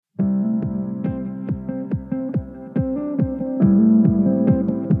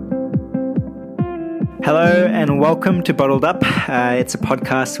Hello and welcome to Bottled Up. It's a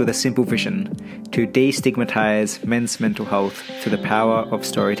podcast with a simple vision to destigmatize men's mental health through the power of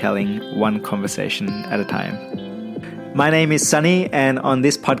storytelling, one conversation at a time. My name is Sunny, and on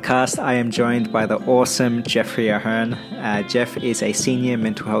this podcast I am joined by the awesome Jeffrey Ahern. Jeff is a senior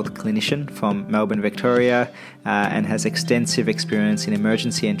mental health clinician from Melbourne, Victoria, and has extensive experience in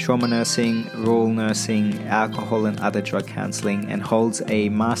emergency and trauma nursing, rural nursing, alcohol and other drug counselling, and holds a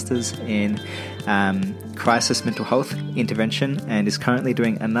master's in crisis mental health intervention and is currently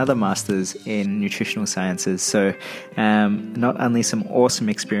doing another master's in nutritional sciences. So not only some awesome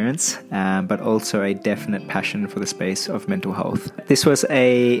experience, but also a definite passion for the space of mental health. This was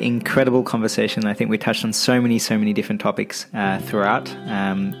a incredible conversation. I think we touched on so many different topics throughout.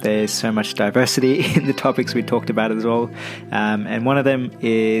 There's so much diversity in the topics we talked about as well. And one of them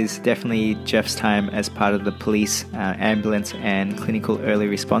is definitely Jeff's time as part of the police, ambulance and clinical early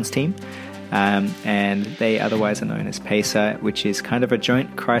response team. And they otherwise are known as PACER, which is kind of a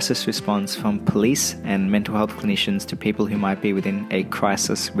joint crisis response from police and mental health clinicians to people who might be within a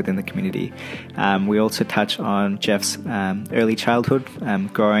crisis within the community. We also touch on Jeff's early childhood,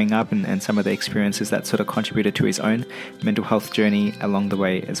 growing up, and some of the experiences that sort of contributed to his own mental health journey along the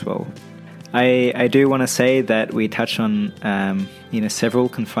way as well. I do want to say that we touch on several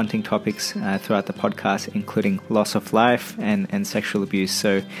confronting topics throughout the podcast, including loss of life and sexual abuse.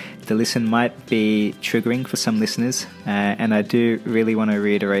 So the listen might be triggering for some listeners, and I do really want to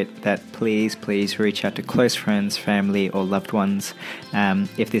reiterate that please reach out to close friends, family or loved ones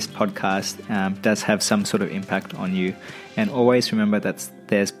if this podcast does have some sort of impact on you. And always remember that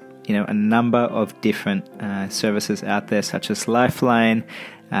there's a number of different services out there, such as Lifeline,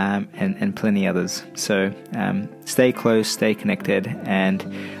 and plenty others. So stay close, stay connected, and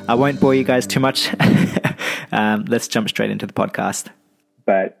I won't bore you guys too much. Let's jump straight into the podcast.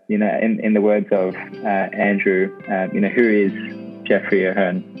 But, in the words of Andrew, who is Jeffrey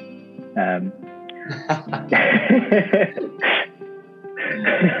Ahern?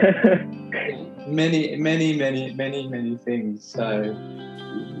 Many things. So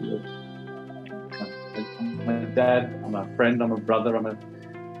I'm a dad, I'm a friend, I'm a brother, I'm a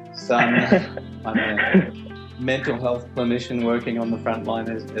son, I'm a mental health clinician working on the front line,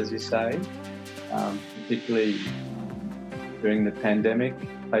 as you say, particularly during the pandemic,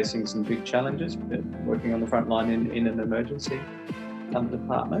 facing some big challenges, but working on the front line in an emergency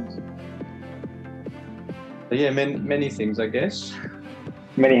department. So yeah, many things, I guess.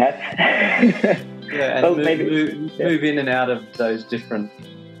 Many hats. Yeah, and move in and out of those different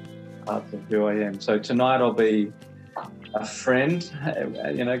parts of who I am. So tonight I'll be a friend,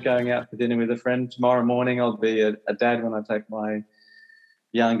 going out for dinner with a friend. Tomorrow morning I'll be a dad when I take my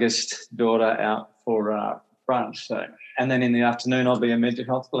youngest daughter out for brunch. So, and then in the afternoon I'll be a mental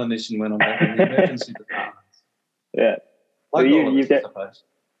health clinician when I'm back in the emergency department. Yeah. Like you've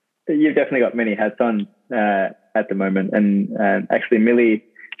definitely got many hats on at the moment. And actually Millie,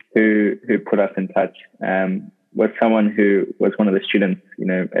 who put us in touch, was someone who was one of the students,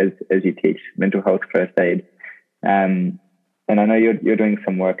 as you teach mental health first aid. And I know you're doing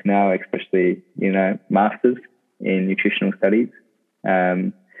some work now, especially, masters in nutritional studies,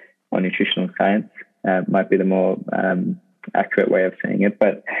 or nutritional science, might be the more accurate way of saying it.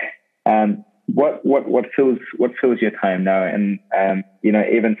 But what fills your time now? And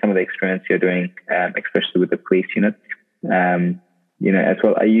even some of the experience you're doing, especially with the police units, as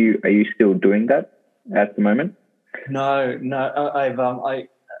well. Are you still doing that at the moment? No. I've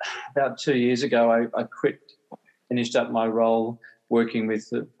about 2 years ago I finished up my role working with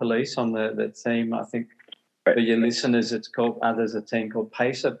the police on the team. I think for your listeners, there's a team called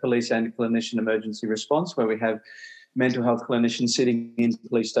PACER, Police and Clinician Emergency Response, where we have mental health clinicians sitting in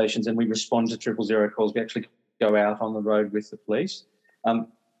police stations and we respond to 000 calls. We actually go out on the road with the police.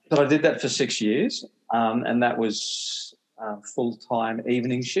 But I did that for 6 years, and that was full-time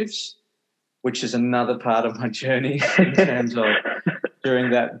evening shifts, which is another part of my journey in terms of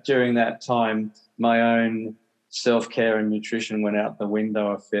during that time, my own self-care and nutrition went out the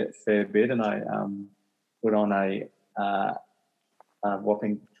window a fair bit, and I put on a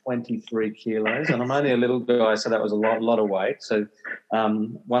whopping 23 kilos, and I'm only a little guy, so that was a lot of weight. So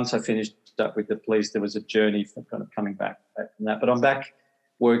once I finished up with the police, there was a journey for kind of coming back from that. But I'm back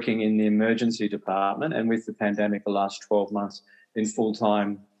working in the emergency department, and with the pandemic, the last 12 months, been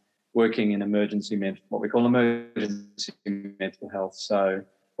full-time working in what we call emergency mental health. So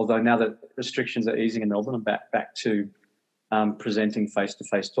although now that restrictions are easing in Melbourne, I'm back to presenting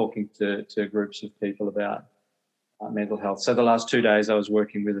face-to-face, talking to groups of people about mental health. So the last 2 days I was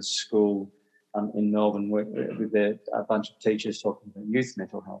working with a school in Melbourne with a bunch of teachers talking about youth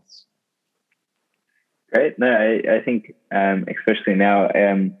mental health. Great. No, I think especially now,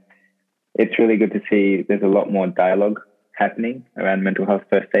 it's really good to see there's a lot more dialogue happening around mental health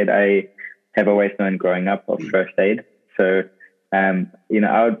first aid. I have always known growing up of first aid. So,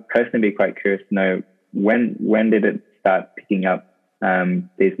 I would personally be quite curious to know when did it start picking up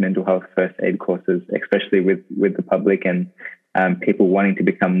these mental health first aid courses, especially with the public and people wanting to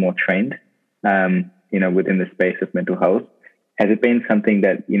become more trained, within the space of mental health. Has it been something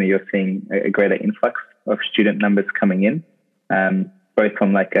that, you're seeing a greater influx of student numbers coming in, both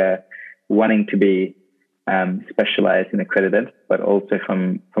from like wanting to be specialized and accredited, but also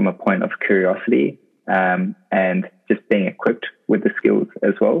from a point of curiosity and just being equipped with the skills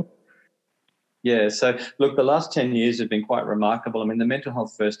as well? Yeah, so look, the last 10 years have been quite remarkable. I mean, the mental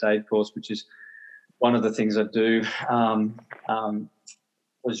health first aid course, which is one of the things I do,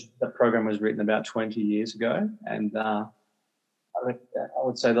 the program was written about 20 years ago. And I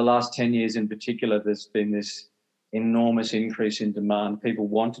would say the last 10 years in particular, there's been this enormous increase in demand. People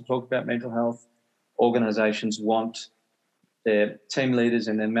want to talk about mental health. Organisations want their team leaders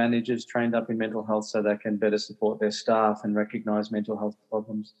and their managers trained up in mental health so they can better support their staff and recognise mental health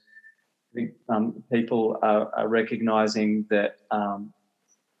problems. I think people are recognising that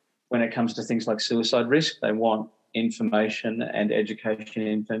when it comes to things like suicide risk, they want information and education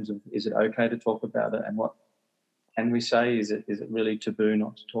in terms of, is it okay to talk about it, and what can we say? Is it really taboo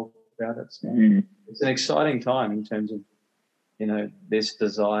not to talk about it? So it's an exciting time in terms of, this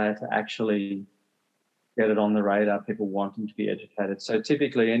desire to actually get it on the radar, people wanting to be educated. So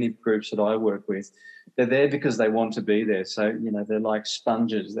typically any groups that I work with, they're there because they want to be there. So, they're like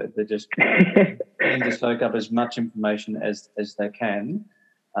sponges. They're just trying to soak up as much information as they can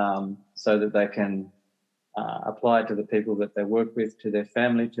so that they can apply it to the people that they work with, to their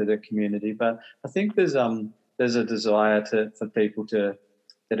family, to their community. But I think there's a desire for people to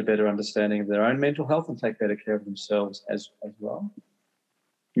get a better understanding of their own mental health and take better care of themselves as well.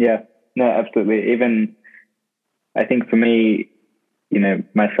 Yeah, no, absolutely. Even I think for me,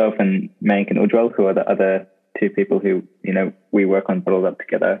 myself and Mank and Ujwal, who are the other two people who, we work on Bottled Up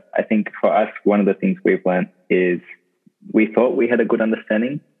together. I think for us, one of the things we've learned is we thought we had a good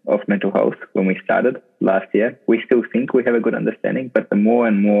understanding of mental health when we started last year. We still think we have a good understanding, but the more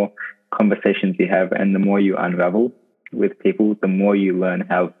and more conversations you have and the more you unravel with people, the more you learn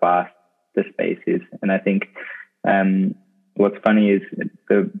how vast the space is. And I think what's funny is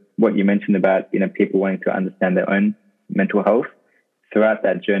what you mentioned about, people wanting to understand their own mental health. Throughout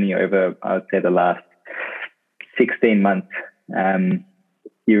that journey over, I would say, the last 16 months,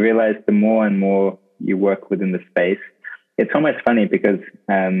 you realize the more and more you work within the space, it's almost funny because,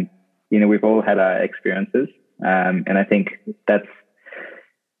 we've all had our experiences. And I think that's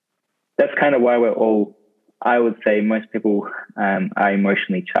kind of why we're all, I would say most people are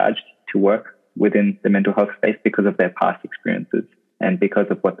emotionally charged to work within the mental health space because of their past experiences and because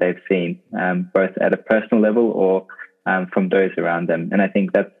of what they've seen, both at a personal level or from those around them. And I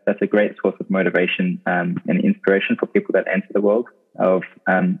think that's a great source of motivation and inspiration for people that enter the world of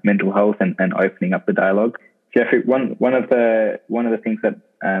mental health and opening up the dialogue. Jeffrey, one of the things that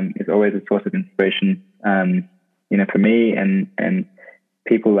is always a source of inspiration, for me and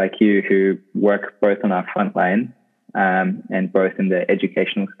people like you who work both on our front line and both in the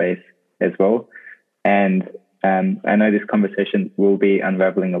educational space as well. And I know this conversation will be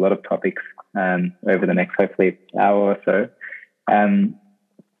unraveling a lot of topics over the next, hopefully, hour or so.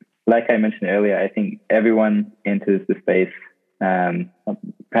 Like I mentioned earlier, I think everyone enters the space,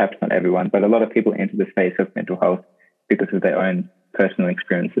 perhaps not everyone, but a lot of people enter the space of mental health because of their own personal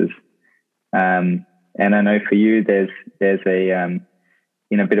experiences. And I know for you, there's a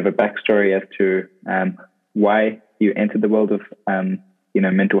bit of a backstory as to why you entered the world of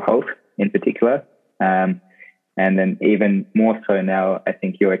mental health in particular. And then even more so now, I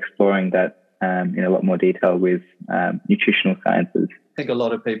think you're exploring that in a lot more detail with nutritional sciences. I think a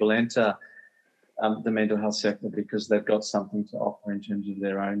lot of people enter the mental health sector because they've got something to offer in terms of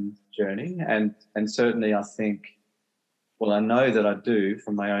their own journey. And certainly I think, well, I know that I do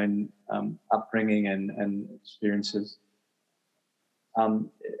from my own upbringing and experiences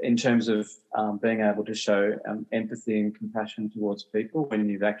in terms of being able to show empathy and compassion towards people when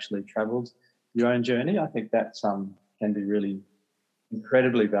you've actually travelled your own journey. I think that can be really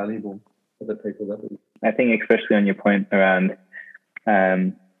incredibly valuable for the people that we. I think especially on your point around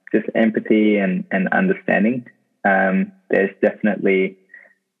just empathy and understanding, there's definitely,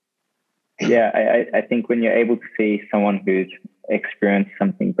 I think when you're able to see someone who's experienced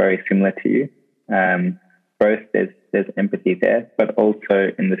something very similar to you, both there's empathy there, but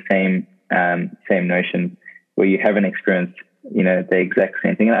also in the same notion where you haven't experienced the exact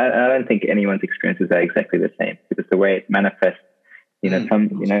same thing. And I don't think anyone's experiences are exactly the same, because the way it manifests,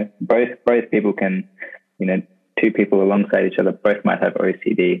 both people can, two people alongside each other, both might have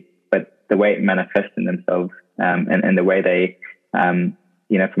OCD, but the way it manifests in themselves, and the way they,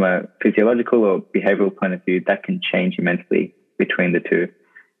 from a physiological or behavioral point of view, that can change immensely between the two.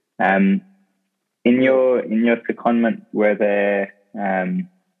 In your secondment, were there,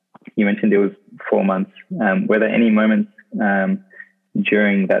 you mentioned it was 4 months, were there any moments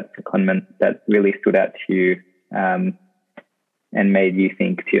during that secondment that really stood out to you, and made you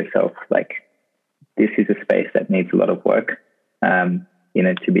think to yourself, like, this is a space that needs a lot of work,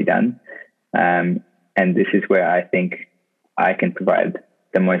 to be done, and this is where I think I can provide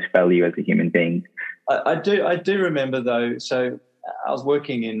the most value as a human being? I do remember, though. So I was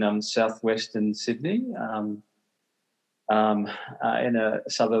working in southwestern Sydney, in a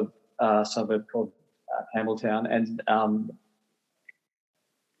suburb called Campbelltown, and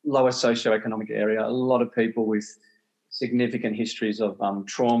lower socioeconomic area. A lot of people with significant histories of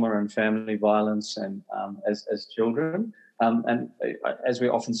trauma and family violence, and as children. And as we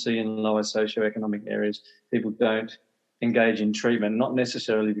often see in lower socioeconomic areas, people don't engage in treatment, not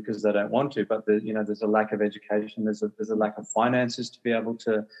necessarily because they don't want to, but there's a lack of education, there's a lack of finances to be able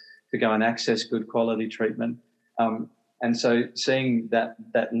to go and access good quality treatment. And so seeing that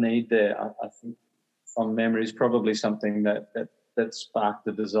need there, I think from memory, is probably something that sparked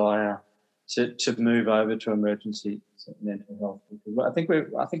the desire to move over to emergency mental health. I think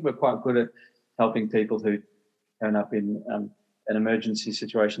we're quite good at helping people who turn up in an emergency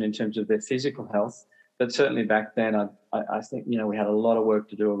situation in terms of their physical health. But certainly back then, I think, we had a lot of work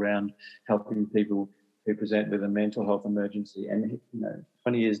to do around helping people who present with a mental health emergency. And,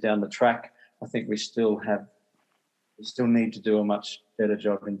 20 years down the track, I think we still need to do a much better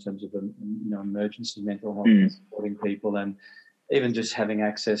job in terms of, emergency mental health and supporting people, and even just having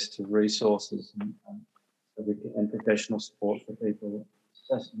access to resources and professional support for people. It's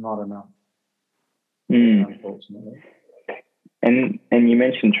just not enough, unfortunately. And you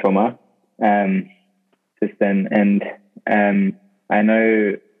mentioned trauma just then, and I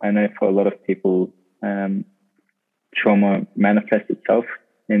know for a lot of people, trauma manifests itself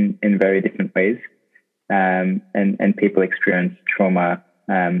in very different ways, and people experience trauma,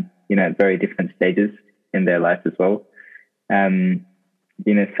 at very different stages in their life as well. Some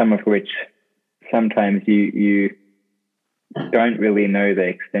of which sometimes you don't really know the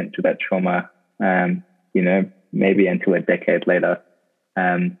extent to that trauma, maybe until a decade later.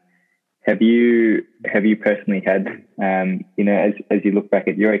 Have you personally had, as you look back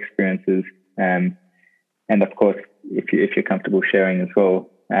at your experiences, and of course, if you're comfortable sharing as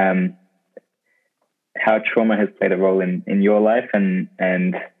well, how trauma has played a role in your life, and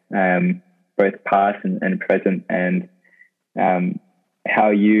both past and present, and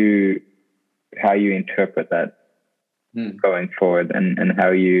how you interpret that going forward, and how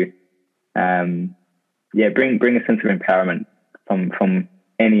you bring a sense of empowerment from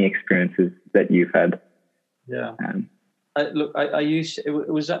any experiences that you've had. Yeah. It's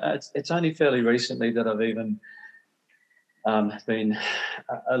only fairly recently that I've even been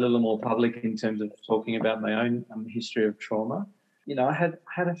a little more public in terms of talking about my own history of trauma. I had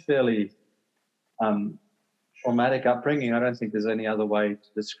a fairly traumatic upbringing. I don't think there's any other way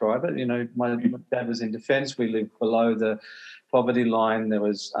to describe it. My dad was in defence. We lived below the poverty line. There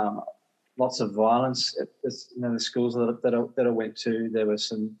was lots of violence at the schools that I went to. There were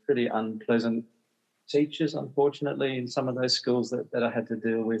some pretty unpleasant teachers, unfortunately, in some of those schools that I had to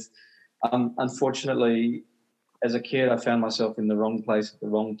deal with. Unfortunately, as a kid, I found myself in the wrong place at the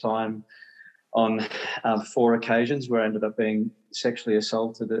wrong time on 4 occasions where I ended up being sexually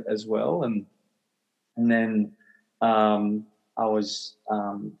assaulted as well. And then I was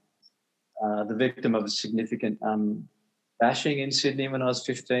the victim of a significant bashing in Sydney when I was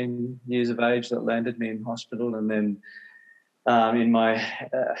 15 years of age that landed me in hospital. And then in my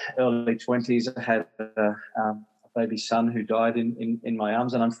early 20s, I had a baby son who died in my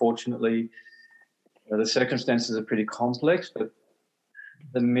arms. And unfortunately, the circumstances are pretty complex, but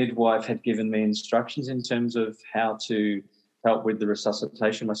the midwife had given me instructions in terms of how to help with the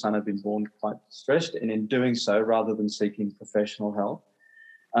resuscitation. My son had been born quite distressed, and in doing so, rather than seeking professional help,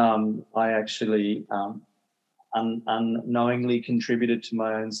 I actually unknowingly contributed to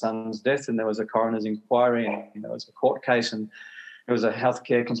my own son's death. And there was a coroner's inquiry, and it was a court case, and there was a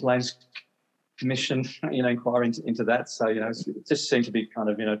healthcare complaints commission, inquiry into that. So, it just seemed to be kind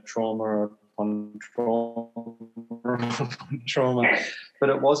of, trauma upon trauma. But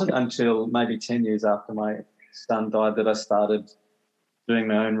it wasn't until maybe 10 years after my son died that I started doing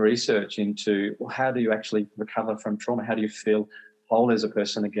my own research into how do you actually recover from trauma? How do you feel whole as a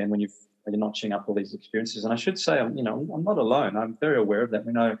person again when you're notching up all these experiences? And I should say, I'm not alone. I'm very aware of that.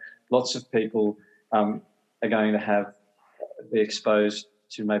 We know lots of people are going to be exposed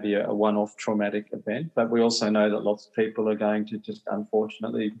to maybe a one-off traumatic event, but we also know that lots of people are going to just,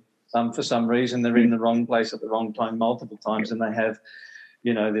 unfortunately, for some reason, they're in the wrong place at the wrong time multiple times, and they have,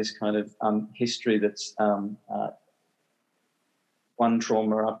 this kind of history that's one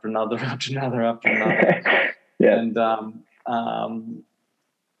trauma after another, after another, after another. Yeah. And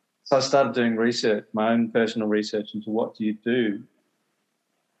so I started doing research, my own personal research into what do you do?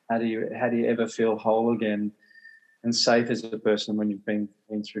 How do you ever feel whole again and safe as a person when you've been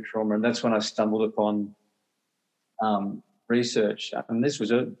through trauma? And that's when I stumbled upon research. And this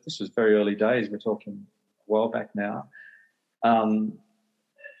was very early days. We're talking a while back now.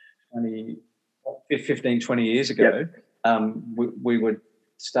 15, 20 years ago, we were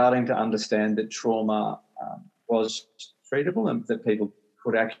starting to understand that trauma was treatable and that people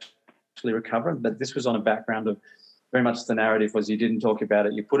could actually recover. But this was on a background of very much the narrative was you didn't talk about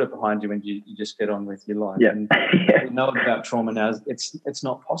it, you put it behind you and you just get on with your life. Yeah. And we know about trauma now. It's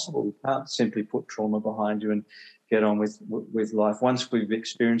not possible. You can't simply put trauma behind you and get on with life. Once we've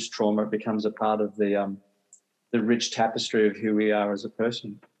experienced trauma, it becomes a part of the rich tapestry of who we are as a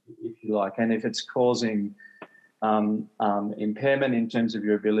person, if you like. And if it's causing impairment in terms of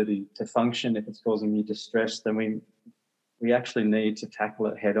your ability to function, if it's causing you distress, then we actually need to tackle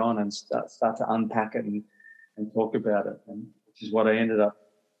it head on and start to unpack it and talk about it, and which is what I ended up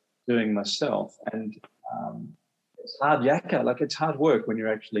doing myself. And it's hard yakka, like it's hard work when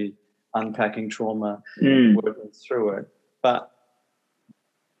you're actually unpacking trauma and working through it. But,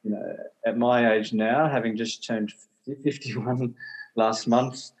 at my age now, having just turned 51 last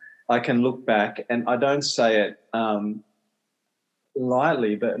month, I can look back, and I don't say it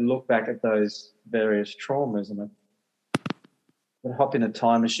lightly, but look back at those various traumas and I'd hop in a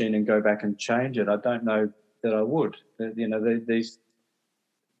time machine and go back and change it. I don't know that I would.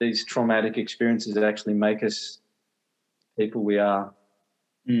 These traumatic experiences that actually make us people we are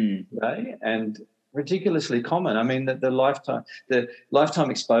today, and ridiculously common. I mean, the lifetime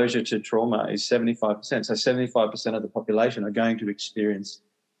exposure to trauma is 75%. So 75% of the population are going to be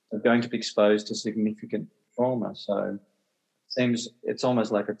exposed to significant trauma. So it's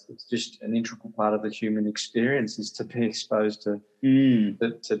almost like it's just an integral part of the human experience is to be exposed to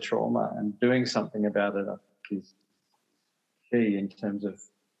trauma, and doing something about it, I think, is key in terms of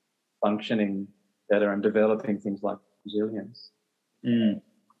functioning better and developing things like resilience.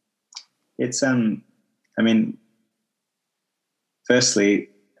 It's firstly,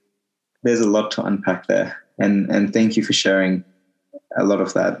 there's a lot to unpack there, and thank you for sharing a lot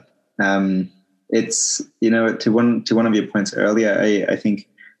of that. It's to one of your points earlier, I think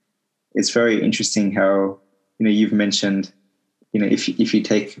it's very interesting how you've mentioned if you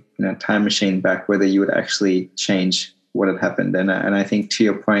take time machine back, whether you would actually change what had happened, and I think to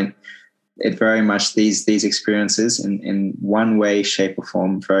your point, it very much these experiences in one way, shape or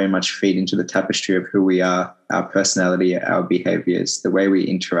form very much feed into the tapestry of who we are, our personality, our behaviors, the way we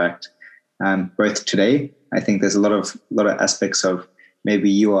interact. Both today, I think there's a lot of aspects of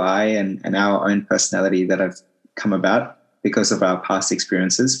maybe you or I and our own personality that have come about because of our past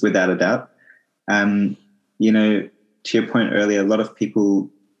experiences, without a doubt. To your point earlier, a lot of people,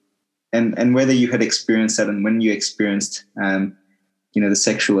 and whether you had experienced that and when you experienced the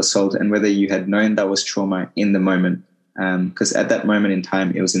sexual assault, and whether you had known that was trauma in the moment, because at that moment in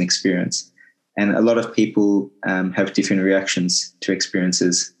time, it was an experience. And a lot of people have different reactions to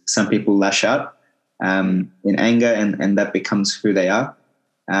experiences. Some people lash out in anger, and that becomes who they are.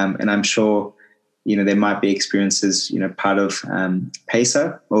 And I'm sure, there might be experiences, part of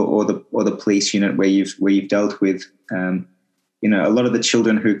PACER or the police unit where you've dealt with, a lot of the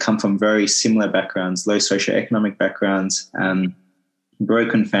children who come from very similar backgrounds, low socioeconomic backgrounds,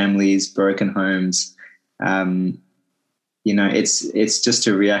 broken families, broken homes. It's just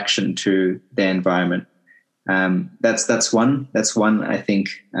a reaction to their environment. That's one I think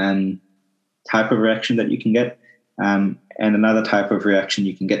type of reaction that you can get. And another type of reaction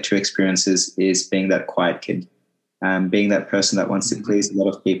you can get to experiences is being that quiet kid, being that person that wants to please a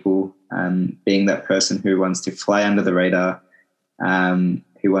lot of people, being that person who wants to fly under the radar,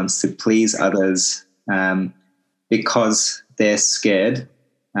 who wants to please others, because they're scared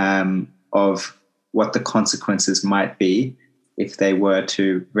of what the consequences might be if they were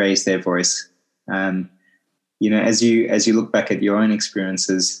to raise their voice. As you look back at your own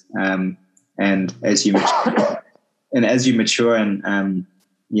experiences, and as you mature and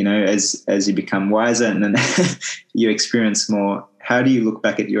as you become wiser and then you experience more, how do you look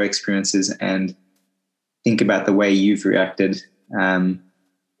back at your experiences and think about the way you've reacted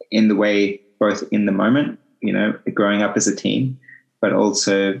in the way, both in the moment, growing up as a teen, but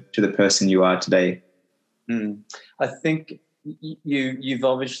also to the person you are today? I think you've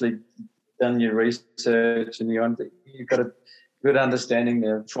obviously done your research and you've got a good understanding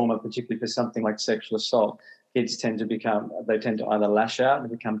of trauma, particularly for something like sexual assault. Kids tend to either lash out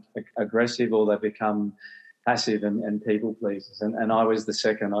and become aggressive, or they become passive and people pleasers. And I was the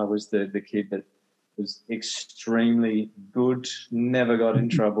second. I was the kid that was extremely good, never got in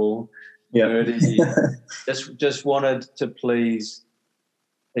trouble, nerdy, just wanted to please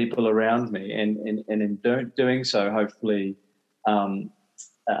people around me, and in doing so, hopefully,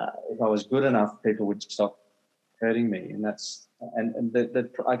 if I was good enough, people would stop hurting me. And that's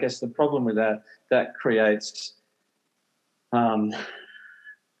I guess the problem with that creates,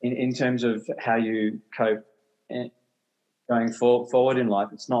 in terms of how you cope going forward in life,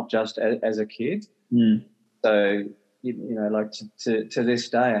 it's not just as a kid. So like to this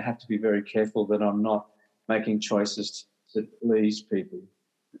day, I have to be very careful that I'm not making choices to please people.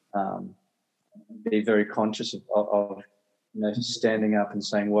 Be very conscious of standing up and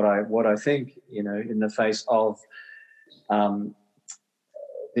saying what I think, in the face of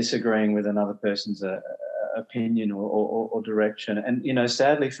disagreeing with another person's opinion or direction. And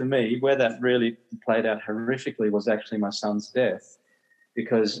sadly for me, where that really played out horrifically was actually my son's death,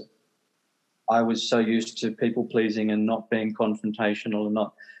 because I was so used to people pleasing and not being confrontational and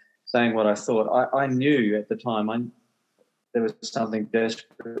not saying what I thought. I knew at the time there was something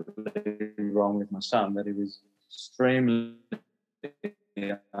desperately wrong with my son, that he was extremely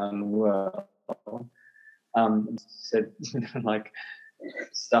unwell. Said, like,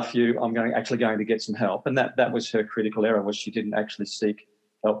 stuff you, I'm actually going to get some help. And that was her critical error, was she didn't actually seek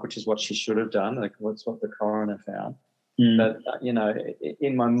help, which is what she should have done. Like, that's what the coroner found. But,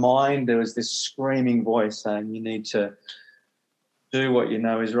 in my mind, there was this screaming voice saying, you need to do what you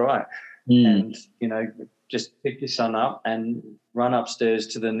know is right. And, just pick your son up and run upstairs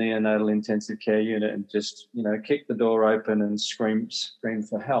to the neonatal intensive care unit and just, kick the door open and scream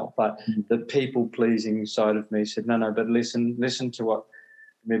for help. But the people-pleasing side of me said, no, but listen to what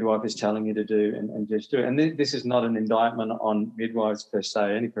the midwife is telling you to do and just do it. And this is not an indictment on midwives per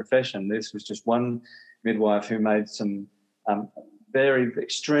se, any profession. This was just one midwife who made some very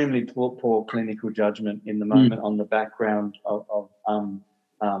extremely poor clinical judgment in the moment on the background of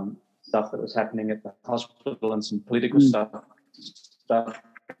stuff that was happening at the hospital and some political stuff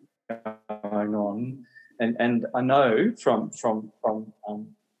going on. And I know from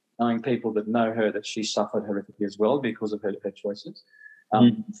knowing people that know her that she suffered horrifically as well because of her choices. But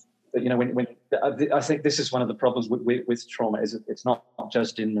when I think this is one of the problems with trauma, is it's not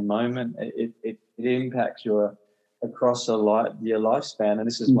just in the moment. It impacts your across your lifespan, and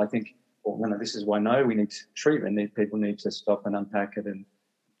this is I think this is why we need treatment. People need to stop and unpack it and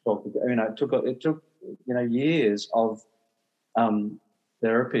talk. It took years of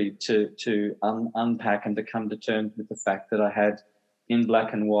therapy to unpack and to come to terms with the fact that I had in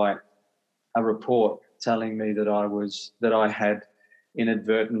black and white a report telling me that I had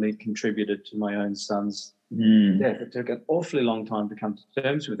inadvertently contributed to my own son's death. It took an awfully long time to come to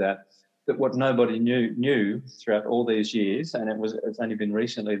terms with that. But what nobody knew throughout all these years, and it's only been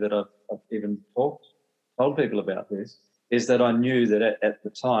recently that I've even told people about this, is that I knew that at the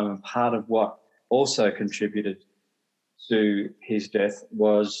time, and part of what also contributed to his death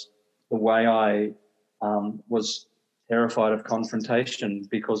was the way I was terrified of confrontation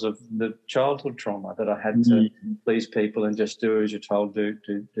because of the childhood trauma, that I had to please people and just do as you're told, do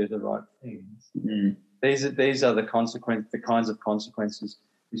the right things. These are the kinds of consequences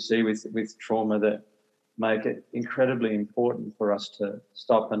you see with trauma that make it incredibly important for us to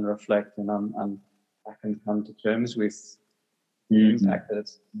stop and reflect and come to terms with the impact that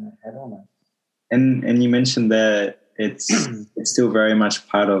it's had on us. And you mentioned that it's still very much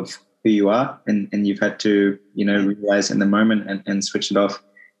part of who you are, and you've had to realize in the moment and switch it off.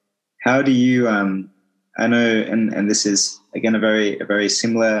 How do you I know, and this is again a very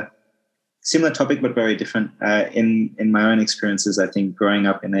similar topic but very different. In my own experiences, I think growing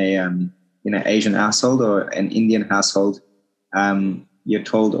up in a Asian household or an Indian household, you're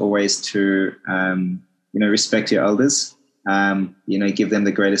told always to respect your elders, give them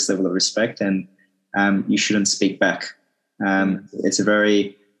the greatest level of respect, and you shouldn't speak back. It's a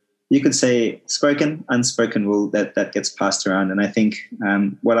very, you could say, spoken, unspoken rule that gets passed around. And I think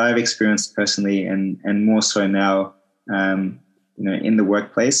what I've experienced personally, and more so now, in the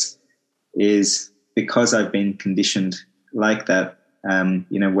workplace, is because I've been conditioned like that.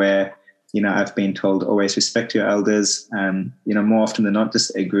 where, I've been told always respect your elders, more often than not,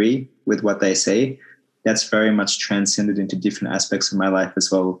 just agree with what they say. That's very much transcended into different aspects of my life as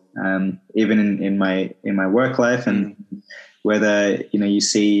well. Even in my work life, and whether, you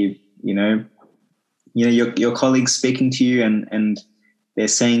see, your colleagues speaking to you and they're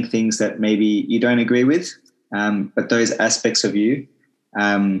saying things that maybe you don't agree with, but those aspects of you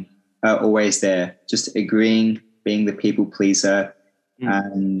are always there, just agreeing, being the people pleaser,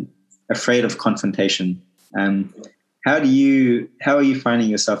 afraid of confrontation. How are you finding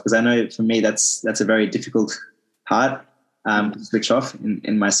yourself? Because I know for me that's a very difficult part to switch off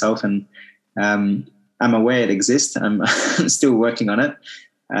in myself, and I'm aware it exists. I'm still working on it.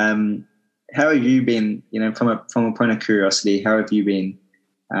 How have you been? From a point of curiosity, how have you been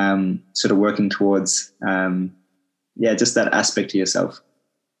sort of working towards just that aspect to yourself?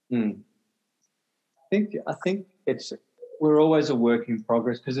 I think we're always a work in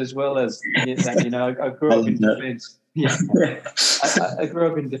progress, because as well as that, I grew up in defence. Yeah, I grew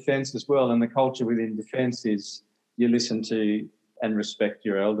up in defence as well, and the culture within defence is you listen to and respect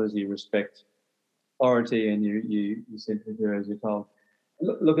your elders, you respect authority, and you simply do as you're told.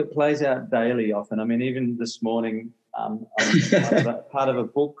 Look, it plays out daily often. I mean, even this morning, I'm part of a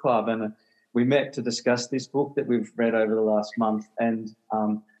book club, and we met to discuss this book that we've read over the last month, and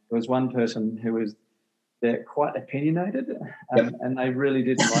there was one person who was they're quite opinionated, and they really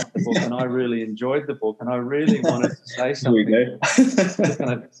didn't like the book, and I really enjoyed the book, and I really wanted to say something to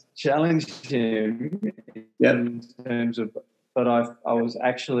kind of challenge him in terms of, but I was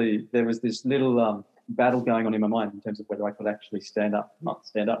actually, there was this little battle going on in my mind in terms of whether I could actually not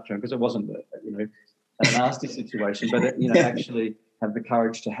stand up to him, because it wasn't a nasty situation, but actually have the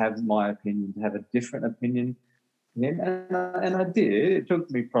courage to have my opinion, to have a different opinion. Yeah, and I did. It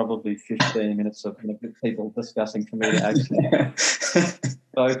took me probably 15 minutes of people discussing for me to actually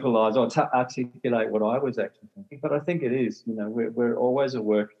vocalise or articulate what I was actually thinking. But I think it is, we're always a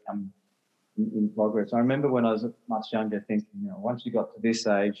work in progress. I remember when I was much younger thinking, once you got to this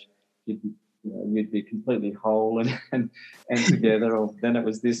age, you'd be completely whole and together. Or then it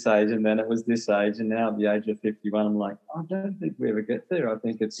was this age, and then it was this age, and now at the age of 51, I'm like, I don't think we ever get there. I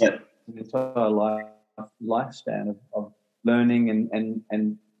think it's an entire lifespan of learning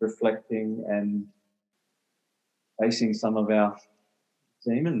and reflecting and facing some of our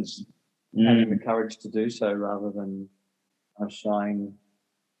demons, having the courage to do so rather than shying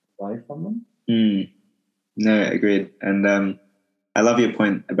away from them. No, agreed. And I love your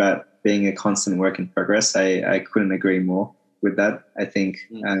point about being a constant work in progress. I couldn't agree more with that. I think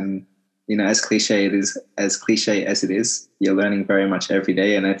as cliche as it is, you're learning very much every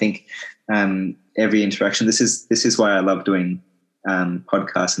day, and I think every interaction. This is why I love doing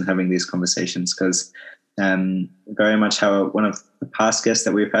podcasts and having these conversations, because very much how one of the past guests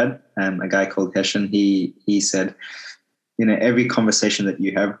that we've had, a guy called Heshen, he said, every conversation that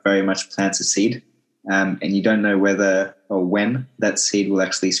you have very much plants a seed, and you don't know whether or when that seed will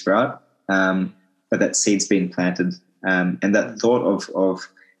actually sprout, but that seed's been planted, and that thought of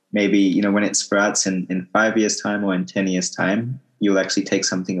maybe when it sprouts in 5 years' time or in 10 years' time, you'll actually take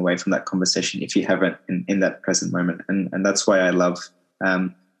something away from that conversation if you have it in that present moment. And that's why I love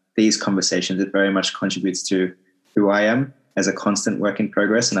these conversations. It very much contributes to who I am as a constant work in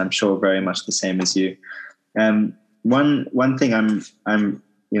progress, and I'm sure very much the same as you. One thing I'm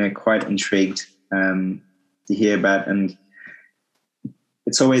quite intrigued to hear about, and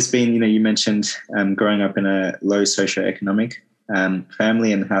it's always been, you mentioned growing up in a low socioeconomic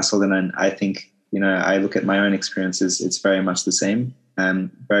family and household, and I think, I look at my own experiences, it's very much the same,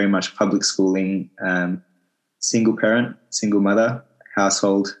 very much public schooling, single parent, single mother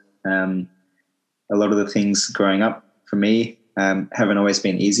household. A lot of the things growing up for me haven't always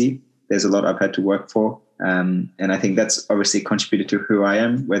been easy. There's a lot I've had to work for. And I think that's obviously contributed to who I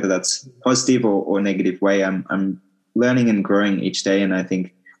am, whether that's positive or negative way. I'm learning and growing each day, and I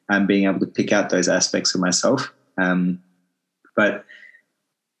think I'm being able to pick out those aspects of myself. But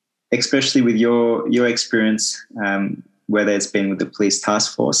especially with your experience, whether it's been with the police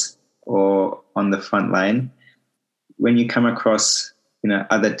task force or on the front line, when you come across,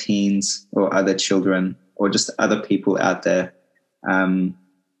 other teens or other children or just other people out there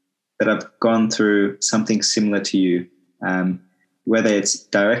that have gone through something similar to you, whether it's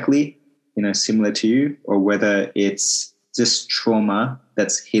directly, similar to you, or whether it's just trauma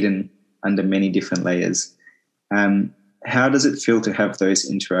that's hidden under many different layers. How does it feel to have those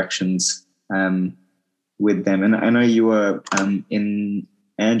interactions with them? And I know you were in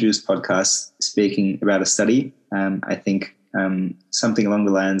Andrew's podcast speaking about a study, I think something along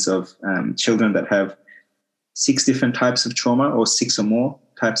the lines of children that have 6 different types of trauma, or 6 or more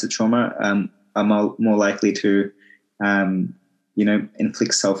types of trauma, are more likely to,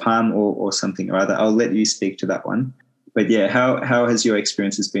 inflict self-harm or something or other. I'll let you speak to that one. But yeah, how has your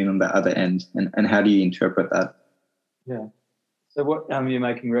experiences been on the other end, and how do you interpret that? Yeah. So what you're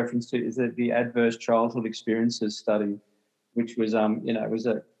making reference to is that the Adverse Childhood Experiences study, which was, it was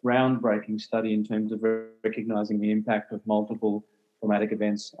a groundbreaking study in terms of recognising the impact of multiple traumatic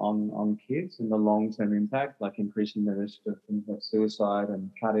events on kids and the long-term impact, like increasing the risk of things like suicide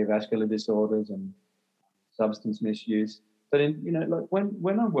and cardiovascular disorders and substance misuse. But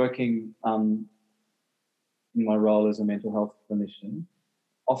when I'm working in my role as a mental health clinician,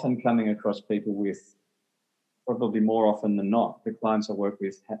 often coming across people with, probably more often than not, the clients I work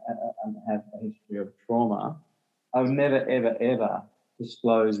with have a history of trauma. I would never, ever, ever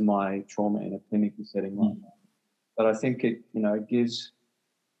disclose my trauma in a clinical setting like that. But I think it gives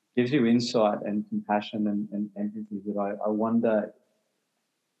you insight and compassion and empathy that I wonder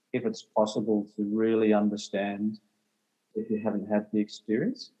if it's possible to really understand if you haven't had the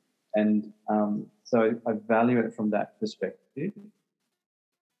experience. And so I value it from that perspective.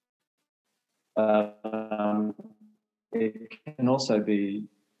 It can also be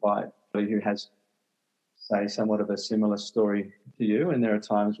by somebody who has, say, somewhat of a similar story to you, and there are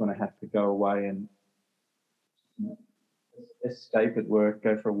times when I have to go away and escape at work,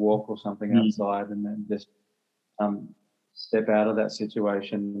 go for a walk or something outside, and then just step out of that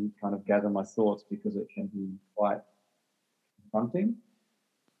situation and kind of gather my thoughts, because it can be quite confronting,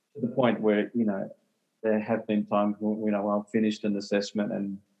 to the point where, there have been times when I've finished an assessment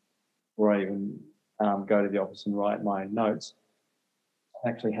and before I even go to the office and write my notes, I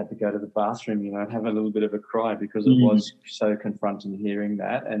actually had to go to the bathroom, and have a little bit of a cry, because it was so confronting hearing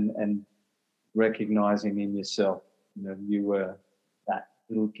that and recognising in yourself, you were that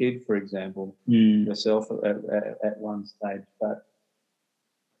little kid, for example, yourself at one stage. But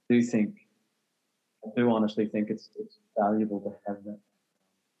I do honestly think it's valuable to have that.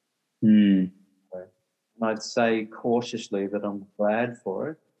 And I'd say cautiously that I'm glad for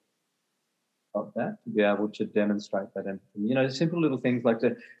it, of that, to be able to demonstrate that empathy. Simple little things like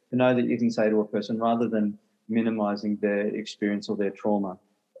to know that you can say to a person, rather than minimising their experience or their trauma,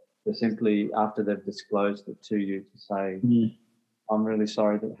 to simply, after they've disclosed it to you, to say, I'm really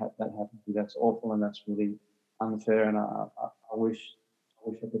sorry that happened to you. That's awful, and that's really unfair, and I wish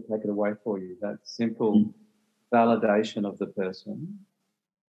I could take it away for you. That simple validation of the person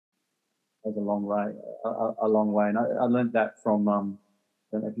goes a long way. And I learned that from, I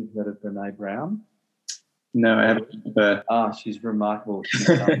don't know if you've heard of Brene Brown. No, I haven't. She's remarkable. She's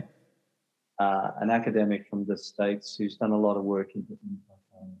an academic from the States who's done a lot of work into things like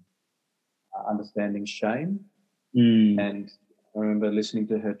understanding shame. And I remember listening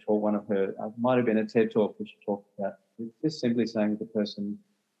to her talk, it might have been a TED talk, where she talked about just simply saying to the person,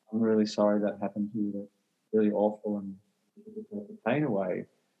 I'm really sorry that happened to you. That's really awful, and to take the pain away.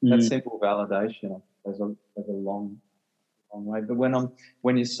 That simple validation goes a long way. But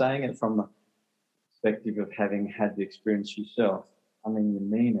when you're saying it from the perspective of having had the experience yourself, I mean, you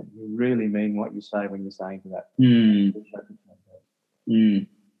mean it. You really mean what you say when you're saying to that.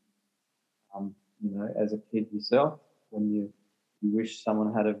 As a kid yourself, when you wish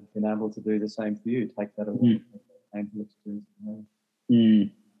someone had been able to do the same for you, take that away. Painful experience.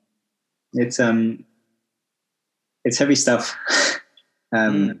 It's heavy stuff.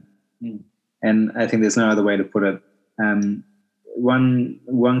 And I think there's no other way to put it.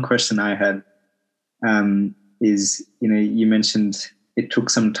 One question I had is, you mentioned it took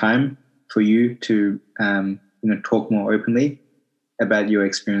some time for you to talk more openly about your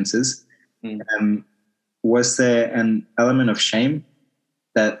experiences. Was there an element of shame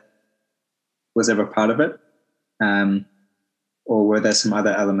that was ever part of it, or were there some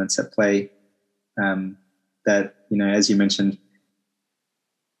other elements at play that, as you mentioned,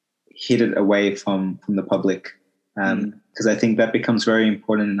 hid it away from the public? Because I think that becomes very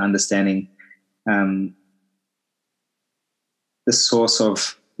important in understanding the source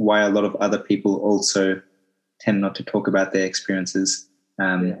of why a lot of other people also tend not to talk about their experiences.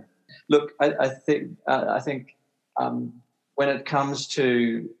 Look, I think when it comes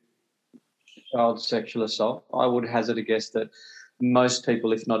to child sexual assault, I would hazard a guess that most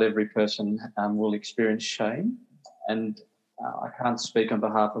people, if not every person, will experience shame. And I can't speak on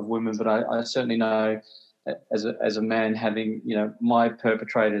behalf of women, but I certainly know, as a man, having, my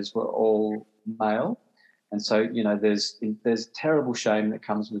perpetrators were all male. And so, there's terrible shame that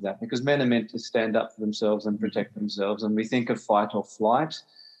comes with that, because men are meant to stand up for themselves and protect themselves. And we think of fight or flight,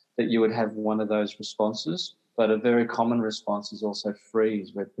 that you would have one of those responses. But a very common response is also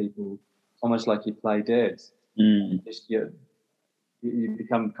freeze, where people, almost like you play dead. just you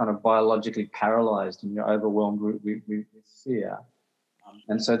become kind of biologically paralyzed and you're overwhelmed with fear.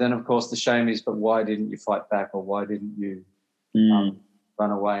 And so then, of course, the shame is, but why didn't you fight back, or why didn't you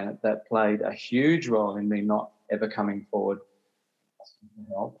run away? And that played a huge role in me not ever coming forward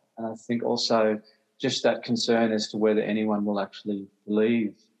for help. And I think also just that concern as to whether anyone will actually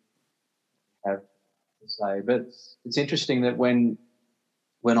believe have to say. But it's interesting that when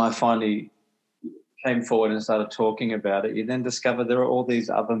I finally came forward and started talking about it, you then discover there are all these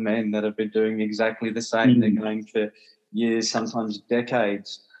other men that have been doing exactly the same. They're going for years, sometimes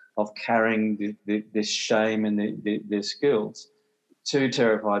decades, of carrying this shame and their skills, too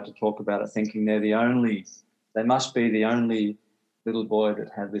terrified to talk about it, thinking they must be the only little boy that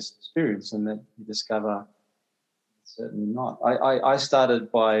had this experience, and that you discover certainly not. I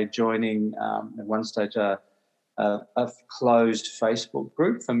started by joining at one stage a closed Facebook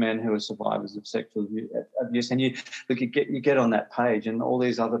group for men who are survivors of sexual abuse, and you get on that page, and all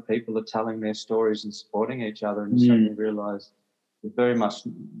these other people are telling their stories and supporting each other, and you suddenly realise you're very much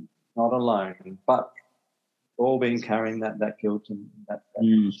not alone, but all been carrying that guilt and that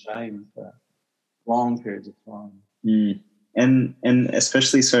shame for long periods of time. And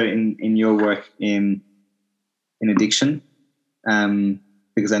especially so in your work in addiction,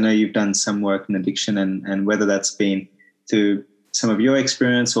 because I know you've done some work in addiction, and whether that's been through some of your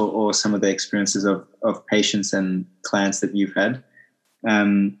experience or some of the experiences of patients and clients that you've had.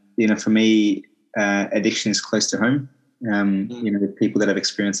 For me, addiction is close to home. The people that have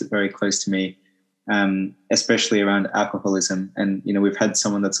experienced it very close to me, especially around alcoholism. And, we've had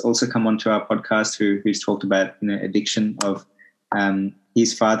someone that's also come onto our podcast who's talked about, addiction of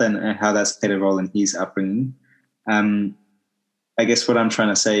his father and how that's played a role in his upbringing. I guess what I'm trying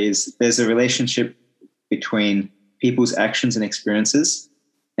to say is there's a relationship between people's actions and experiences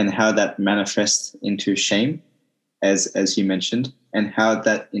and how that manifests into shame, as you mentioned, and how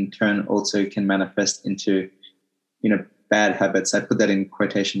that in turn also can manifest into, bad habits. I put that in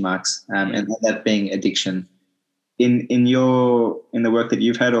quotation marks, and that being addiction. In the work that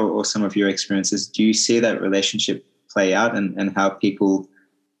you've had or some of your experiences, do you see that relationship play out and how people,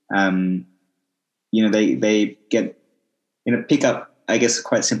 they get, pick up, I guess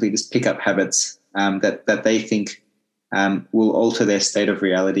quite simply, just pick up habits that they think will alter their state of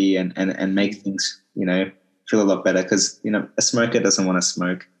reality and make things, feel a lot better. Because, a smoker doesn't want to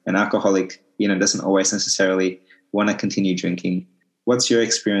smoke. An alcoholic, doesn't always necessarily want to continue drinking. What's your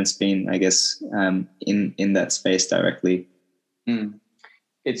experience been, I guess, in that space directly?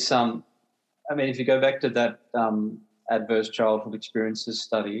 It's, if you go back to that adverse childhood experiences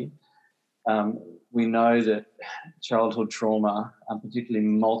study, we know that childhood trauma, particularly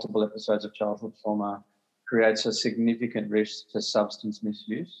multiple episodes of childhood trauma, creates a significant risk to substance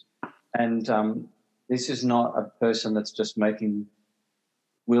misuse. And this is not a person that's just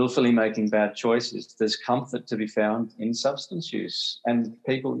willfully making bad choices. There's comfort to be found in substance use. And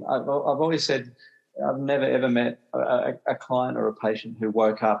people, I've always said, I've never ever met a client or a patient who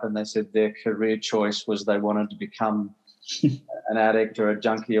woke up and they said their career choice was they wanted to become an addict or a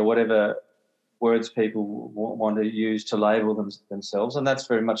junkie or whatever words people want to use to label themselves. And that's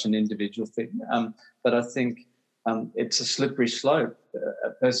very much an individual thing. But I think it's a slippery slope. A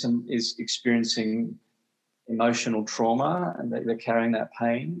person is experiencing emotional trauma and they're carrying that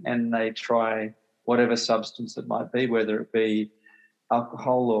pain, and they try whatever substance it might be, whether it be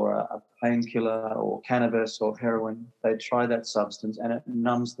alcohol or a painkiller or cannabis or heroin. They try that substance and it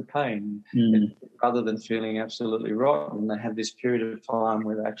numbs the pain. Rather than feeling absolutely rotten, they have this period of time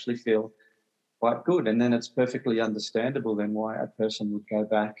where they actually feel quite good. And then it's perfectly understandable then why a person would go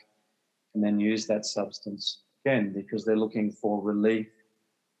back and then use that substance again, because they're looking for relief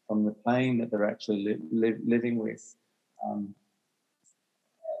from the pain that they're actually living with.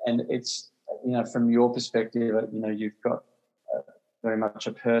 And it's, from your perspective, you've got very much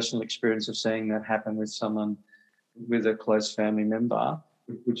a personal experience of seeing that happen with someone, with a close family member,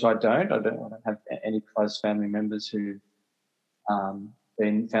 which I don't. I don't have any close family members who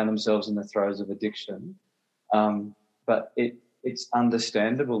found themselves in the throes of addiction. But it's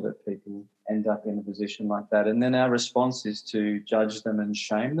understandable that people end up in a position like that. And then our response is to judge them and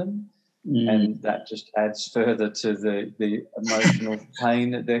shame them. And that just adds further to the emotional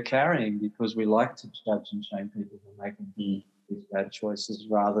pain that they're carrying, because we like to judge and shame people who are making these bad choices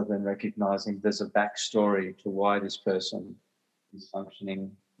rather than recognising there's a backstory to why this person is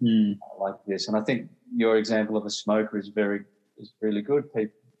functioning like this. And I think your example of a smoker is really good.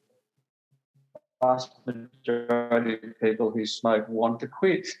 People, vast majority of people who smoke want to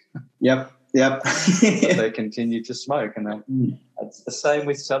quit. Yep. But they continue to smoke, and it's the same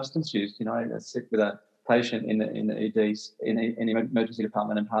with substance use. I sit with a patient in the EDs, in the emergency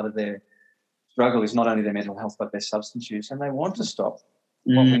department, and part of their struggle is not only their mental health but their substance use, and they want to stop.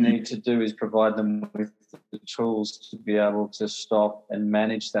 What we need to do is provide them with the tools to be able to stop and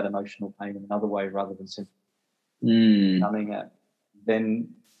manage that emotional pain in another way rather than simply numbing it. Then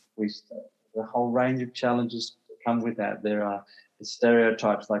the whole range of challenges come with that. There are the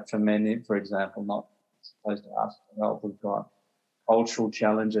stereotypes, like for men, for example, not supposed to ask for help. We've got cultural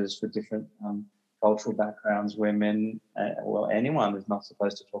challenges for different cultural backgrounds where men, anyone is not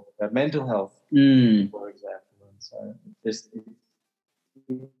supposed to talk about mental health, for example. And so it's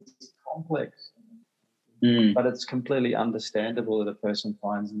complex, but it's completely understandable that a person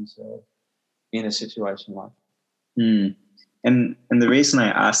finds themselves in a situation like that. And the reason I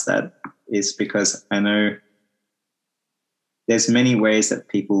ask that is because I know there's many ways that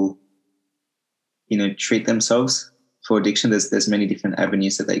people, treat themselves for addiction. There's many different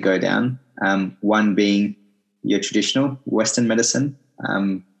avenues that they go down. One being your traditional Western medicine.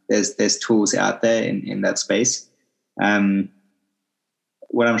 There's tools out there in that space.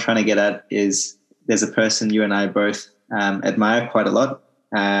 What I'm trying to get at is there's a person you and I both admire quite a lot,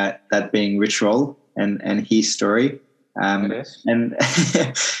 that being Rich Roll and his story. Yes.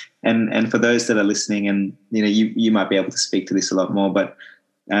 And for those that are listening, and you might be able to speak to this a lot more, but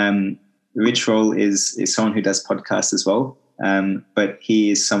Rich Roll is someone who does podcasts as well, but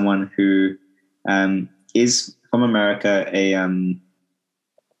he is someone who is from America,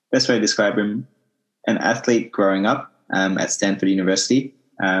 best way to describe him, an athlete growing up at Stanford University,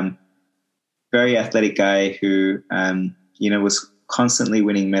 very athletic guy who was constantly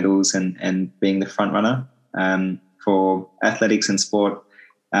winning medals and being the front runner for athletics and sport.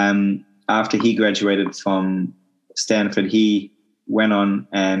 After he graduated from Stanford, he went on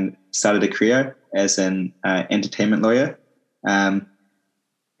and started a career as an entertainment lawyer. And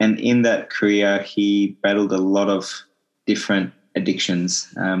in that career, he battled a lot of different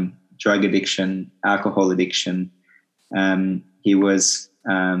addictions, drug addiction, alcohol addiction. He was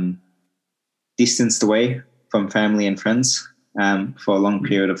distanced away from family and friends for a long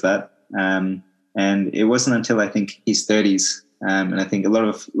period of that. And it wasn't until I think his 30s, and I think a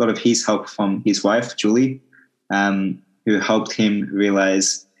lot of his help from his wife, Julie, who helped him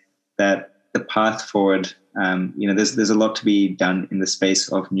realize that the path forward, there's a lot to be done in the space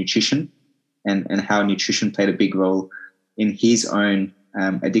of nutrition and how nutrition played a big role in his own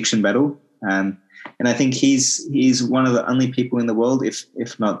addiction battle. And I think he's one of the only people in the world,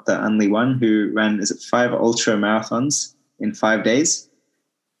 if not the only one, who ran 5 ultra marathons in 5 days.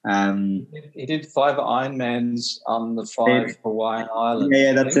 He did 5 Ironmans on the 5 Hawaiian Islands.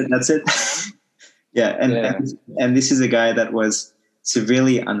 Yeah, that's it. Yeah, and this is a guy that was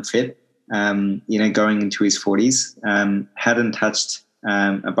severely unfit, going into his 40s, hadn't touched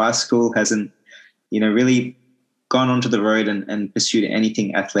a bicycle, hasn't, really gone onto the road and pursued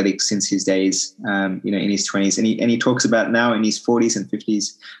anything athletic since his days, in his 20s. And he talks about now in his 40s and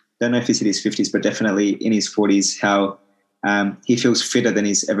 50s, don't know if he's in his 50s, but definitely in his 40s, how he feels fitter than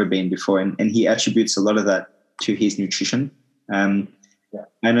he's ever been before. And he attributes a lot of that to his nutrition.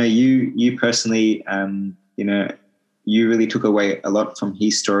 I know you personally, you really took away a lot from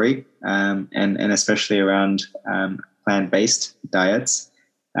his story, and especially around plant-based diets.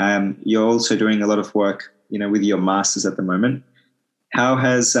 You're also doing a lot of work, with your masters at the moment. How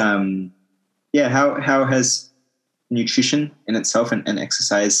has nutrition in itself and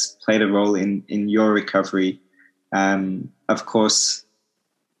exercise played a role in your recovery? Of course,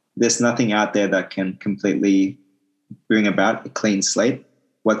 there's nothing out there that can completely bring about a clean slate.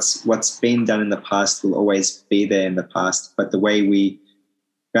 What's been done in the past will always be there in the past, but the way we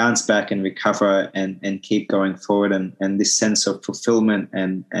bounce back and recover and keep going forward and this sense of fulfillment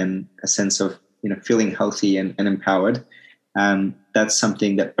and a sense of feeling healthy and empowered, that's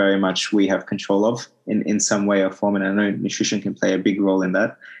something that very much we have control of in some way or form. And I know nutrition can play a big role in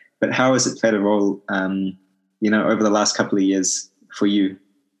that. But how has it played a role, over the last couple of years for you?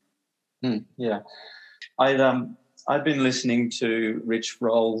 Yeah, I've been listening to Rich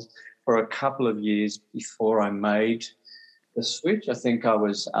Roll for a couple of years before I made the switch. I think I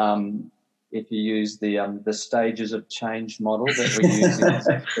was, if you use the stages of change model that we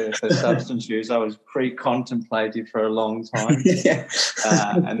use for substance use, I was pre-contemplative for a long time,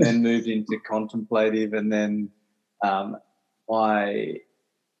 and then moved into contemplative. And then my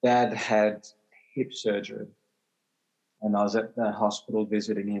dad had hip surgery, and I was at the hospital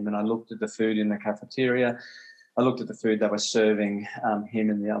visiting him, and I looked at the food in the cafeteria. I looked at the food they were serving him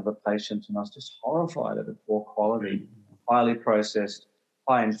and the other patients, and I was just horrified at the poor quality, highly processed,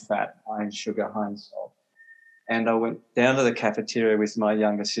 high in fat, high in sugar, high in salt. And I went down to the cafeteria with my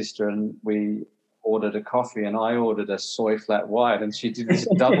younger sister, and we ordered a coffee and I ordered a soy flat white, and she did this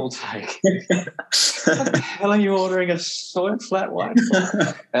double take. What the hell are you ordering a soy flat white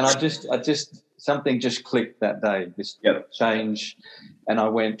for? And I just something just clicked that day, this change, and I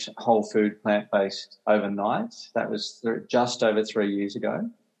went whole food, plant-based overnight. That was just over 3 years ago.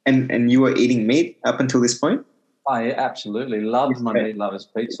 And you were eating meat up until this point? I absolutely loved my meat lovers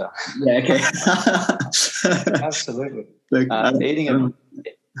pizza. Yeah, okay. Absolutely. Look, eating a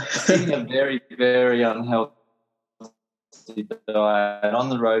very, very unhealthy diet on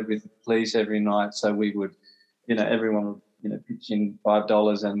the road with the police every night. So we would, everyone would, pitch in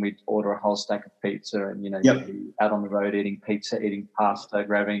 $5 and we'd order a whole stack of pizza and, you'd be out on the road eating pizza, eating pasta,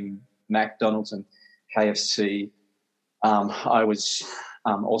 grabbing McDonald's and KFC. I was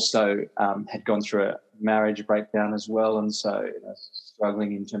also had gone through a marriage breakdown as well, and so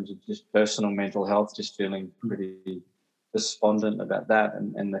struggling in terms of just personal mental health, just feeling pretty despondent about that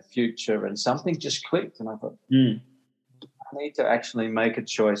and the future, and something just clicked, and I thought, I need to actually make a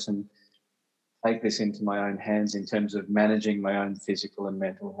choice and take this into my own hands in terms of managing my own physical and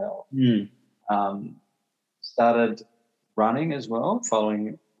mental health. Started running as well,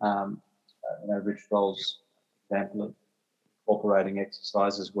 following Rich Roll's example of incorporating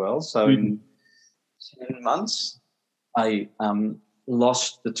exercise as well. So in 10 months, I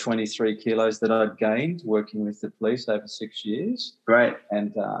lost the 23 kilos that I'd gained working with the police over 6 years. Right.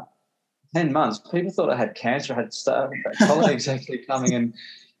 And 10 months, people thought I had cancer. I had colleagues actually coming and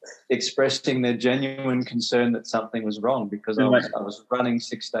expressing their genuine concern that something was wrong because I was running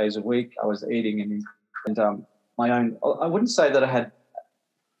 6 days a week. I was eating and my own. I wouldn't say that I had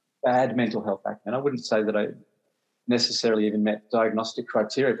bad mental health back then. I wouldn't say that I necessarily even met diagnostic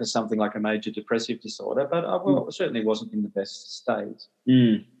criteria for something like a major depressive disorder, but I certainly wasn't in the best state.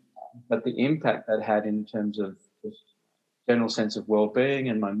 But the impact that had in terms of just general sense of well-being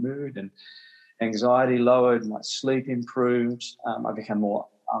and my mood and anxiety lowered, my sleep improved, I became more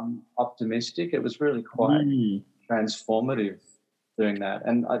optimistic. It was really quite transformative doing that.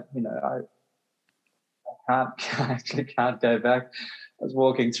 And I can't go back. I was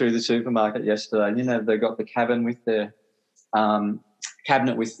walking through the supermarket yesterday, and they got the cabinet with the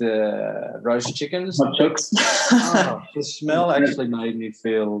roast chickens. Hot chicks. The smell actually made me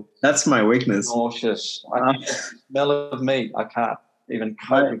feel. That's my weakness. Nauseous. The smell of meat, I can't even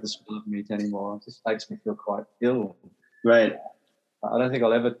cope with the smell of meat anymore. It just makes me feel quite ill. Right. I don't think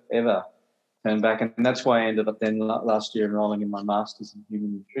I'll ever turn back, and that's why I ended up then last year enrolling in my Masters in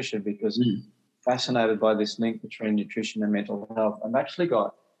Human Nutrition because. Fascinated by this link between nutrition and mental health. I've actually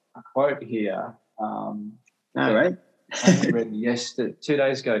got a quote here. Right. I read 2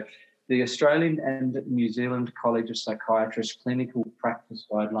 days ago. The Australian and New Zealand College of Psychiatrists Clinical Practice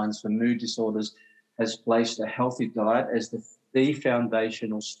Guidelines for Mood Disorders has placed a healthy diet as the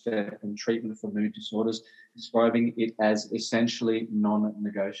foundational step in treatment for mood disorders, describing it as essentially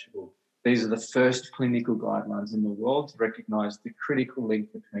non-negotiable. These are the first clinical guidelines in the world to recognise the critical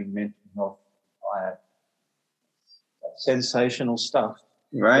link between mental health. Sensational stuff.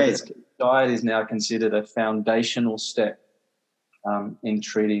 Right. Diet is now considered a foundational step in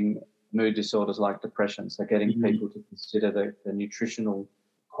treating mood disorders like depression. So getting people to consider the nutritional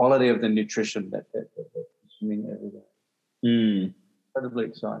quality of the nutrition that they're consuming every day. Incredibly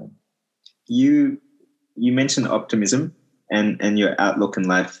exciting. You mentioned optimism and your outlook in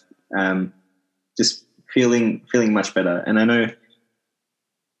life, just feeling much better. And I know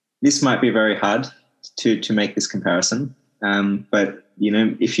this might be very hard to make this comparison, but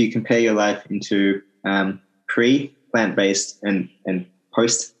if you compare your life into pre-plant-based and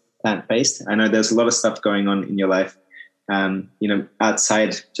post-plant-based, I know there's a lot of stuff going on in your life,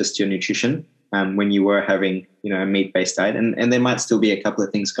 outside just your nutrition, when you were having a meat-based diet, and there might still be a couple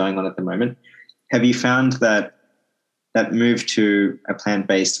of things going on at the moment. Have you found that move to a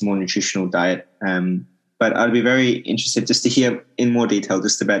plant-based, more nutritional diet? But I'd be very interested just to hear in more detail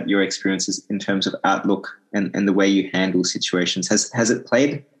just about your experiences in terms of outlook and the way you handle situations. Has it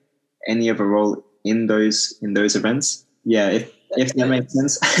played any of a role in those events? Yeah, if that makes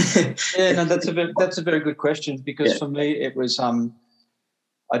sense. Yeah, no, that's a very good question because for me it was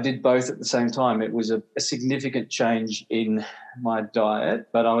I did both at the same time. It was a significant change in my diet,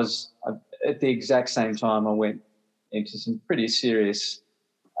 but at the exact same time I went into some pretty serious.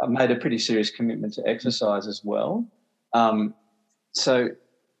 I made a pretty serious commitment to exercise as well. So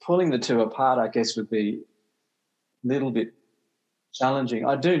pulling the two apart, I guess, would be a little bit challenging.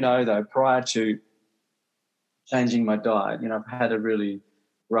 I do know, though, prior to changing my diet, I've had a really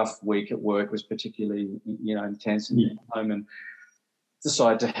rough week at work, was particularly, intense and at home, and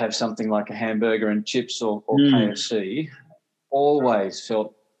decided to have something like a hamburger and chips or KFC. Always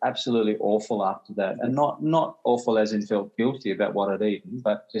felt absolutely awful after that, and not awful as in felt guilty about what I'd eaten,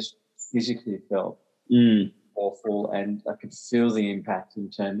 but just physically felt awful, and I could feel the impact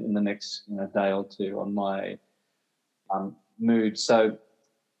in the next day or two on my mood. So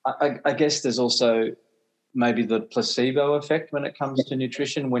I guess there's also maybe the placebo effect when it comes to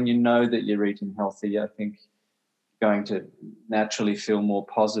nutrition. When you know that you're eating healthy, I think going to naturally feel more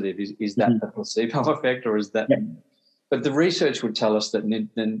positive. Is that the placebo effect, or is that? Yeah. But the research would tell us that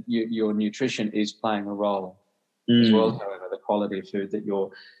your nutrition is playing a role as well. However, the quality of food that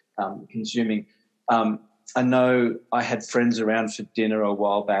you're consuming. I know I had friends around for dinner a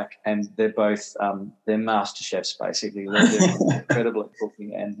while back, and they're both they're master chefs basically. They're incredible at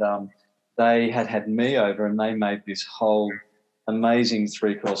cooking, and they had me over, and they made this whole amazing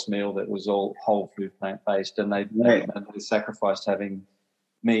 3-course meal that was all whole food, plant-based, and they sacrificed having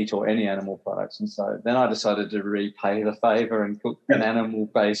meat or any animal products. And so then I decided to repay the favour and cook an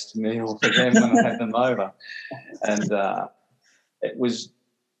animal-based meal for them when I had them over. And it was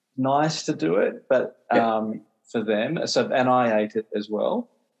nice to do it, but for them. So, and I ate it as well.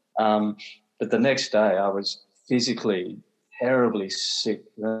 But the next day I was physically terribly sick.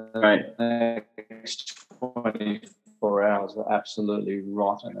 The next 24 hours were absolutely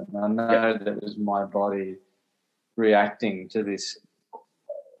rotten. And I know that it was my body reacting to this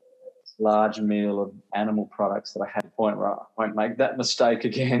large meal of animal products that I had. A point where I won't make that mistake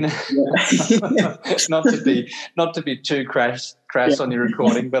again. not to be too crass on your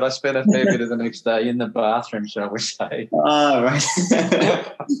recording, but I spent a fair bit of the next day in the bathroom, shall we say. Oh, right.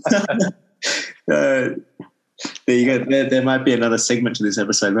 There you go. There might be another segment to this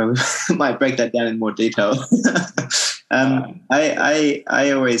episode where we might break that down in more detail.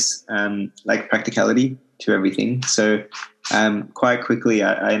 I always like practicality to everything. So quite quickly,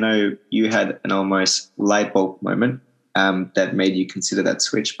 I know you had an almost light bulb moment that made you consider that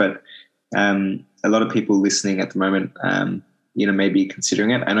switch, but a lot of people listening at the moment, may be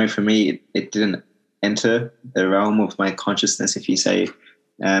considering it. I know for me, it didn't enter the realm of my consciousness, if you say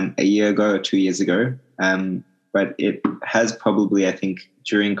a year ago or 2 years ago. But it has probably, I think,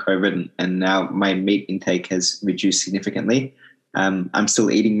 during COVID and now my meat intake has reduced significantly. I'm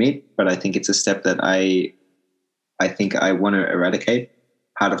still eating meat, but I think it's a step that I think I want to eradicate,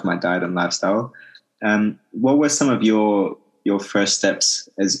 part of my diet and lifestyle. What were some of your first steps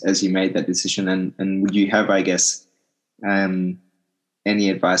as you made that decision? And would you have, I guess, any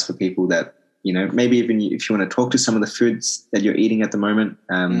advice for people that, maybe even if you want to talk to some of the foods that you're eating at the moment,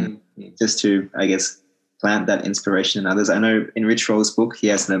 just to, I guess, plant that inspiration in others? I know in Rich Roll's book, he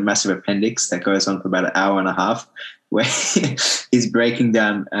has a massive appendix that goes on for about an hour and a half where he's breaking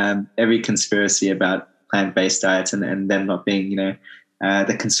down every conspiracy about plant-based diets and them not being,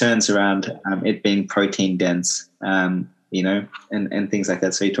 the concerns around it being protein dense, and things like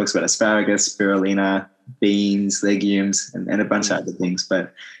that. So he talks about asparagus, spirulina, beans, legumes, and a bunch of other things.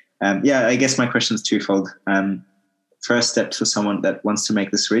 But I guess my question is twofold. First steps for someone that wants to make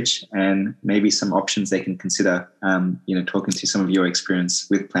the switch, and maybe some options they can consider, talking to some of your experience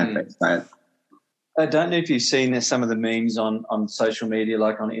with plant-based diet. I don't know if you've seen some of the memes on social media,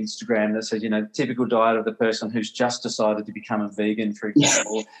 like on Instagram, that says, typical diet of the person who's just decided to become a vegan, for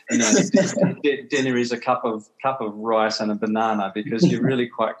example. Dinner is a cup of rice and a banana, because you're really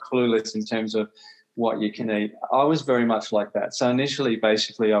quite clueless in terms of what you can eat. I was very much like that. So initially,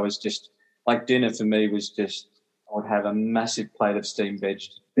 basically, I was just like, dinner for me was just, I would have a massive plate of steamed veg.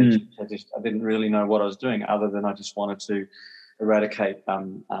 I didn't really know what I was doing, other than I just wanted to eradicate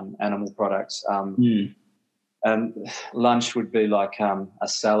animal products. And lunch would be like a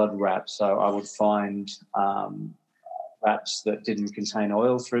salad wrap. So I would find wraps that didn't contain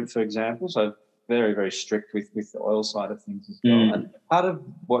oil, for example. So very, very strict with the oil side of things as well. And part of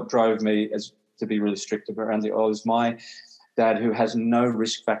what drove me to be really strict around the oil is my dad, who has no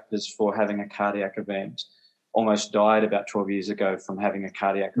risk factors for having a cardiac event, almost died about 12 years ago from having a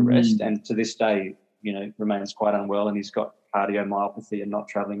cardiac arrest, and to this day, remains quite unwell, and he's got cardiomyopathy and not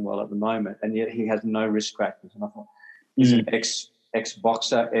travelling well at the moment, and yet he has no risk factors. And I thought, he's an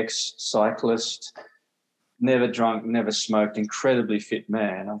ex-boxer, ex-cyclist, never drunk, never smoked, incredibly fit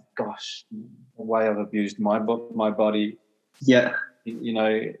man. Oh, gosh, the way I've abused my body,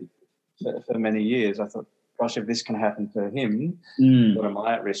 for many years. I thought, gosh, if this can happen to him, what am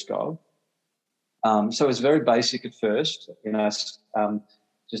I at risk of? So it was very basic at first,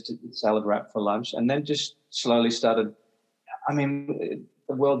 just a salad wrap for lunch, and then just slowly started. I mean,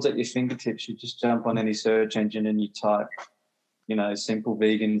 the world's at your fingertips. You just jump on any search engine and you type, simple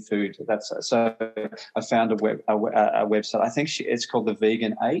vegan food. So I found a website. I think it's called The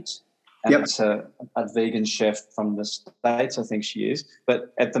Vegan 8, and it's a vegan chef from the States, I think she is.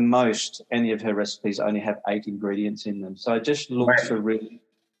 But at the most, any of her recipes only have 8 ingredients in them. So I just looked for really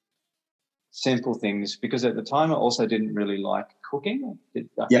simple things, because at the time I also didn't really like cooking. I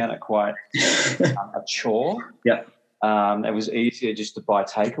found it quite a chore. Yeah. It was easier just to buy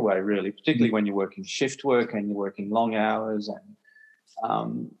takeaway, really, particularly when you're working shift work and you're working long hours.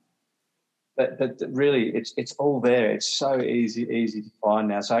 And but really, it's all there. It's so easy to find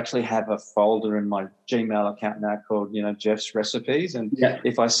now. So I actually have a folder in my Gmail account now called, Jeff's Recipes. And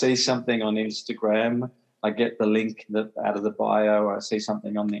if I see something on Instagram, I get the link out of the bio, or I see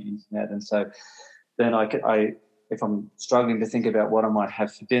something on the internet. And so then if I'm struggling to think about what I might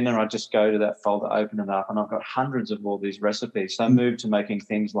have for dinner, I just go to that folder, open it up, and I've got hundreds of all these recipes. So I moved to making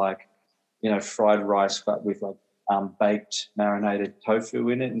things like, fried rice, but with like baked marinated tofu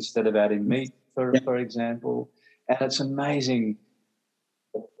in it instead of adding meat, for example. And it's amazing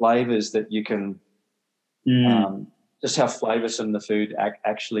the flavors that you can, just how flavoursome the food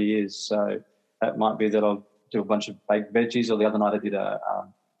actually is. So that might be that I'll do a bunch of baked veggies, or the other night I did a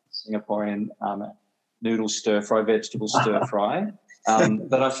Singaporean noodle stir-fry, vegetable stir-fry.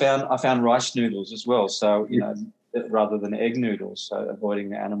 But I found rice noodles as well. So, rather than egg noodles, so avoiding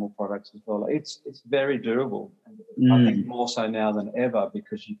the animal products as well. It's very durable. I think more so now than ever,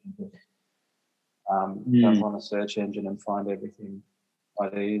 because you can just jump on a search engine and find everything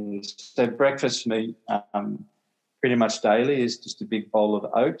quite easily. So breakfast for me pretty much daily is just a big bowl of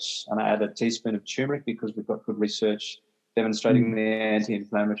oats, and I add a teaspoon of turmeric, because we've got good research demonstrating the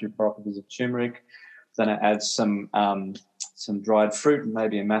anti-inflammatory properties of turmeric. Then I add some dried fruit and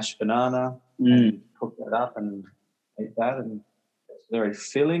maybe a mashed banana, and cook that up and eat that, and it's very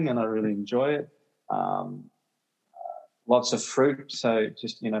filling and I really enjoy it. Lots of fruit, so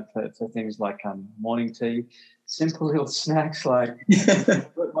just for things like morning tea, simple little snacks like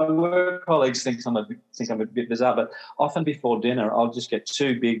my work colleagues think I'm a bit bizarre, but often before dinner I'll just get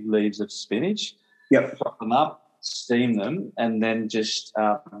 2 big leaves of spinach, chop them up, steam them, and then just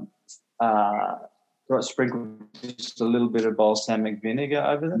sprinkle just a little bit of balsamic vinegar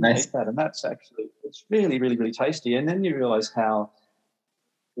over them. Nice. Eat that, and it's really, really, really tasty. And then you realise how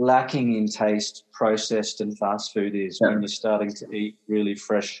lacking in taste processed and fast food is when you're starting to eat really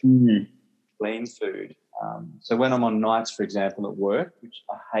fresh, clean food. So when I'm on nights, for example, at work, which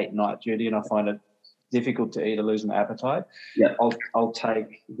I hate night duty and I find it difficult to eat, I lose my appetite. I'll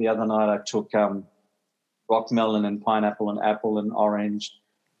take, the other night I took rock melon and pineapple and apple and orange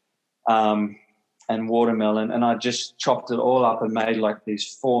and watermelon, and I just chopped it all up and made like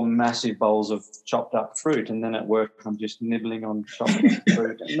these 4 massive bowls of chopped up fruit. And then at work I'm just nibbling on chopped up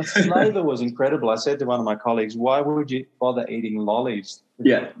fruit, and the flavour was incredible. I said to one of my colleagues, why would you bother eating lollies?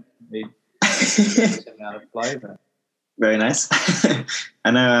 Amount of flavour. Very nice.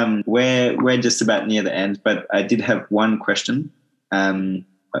 I know we're just about near the end, but I did have one question, 2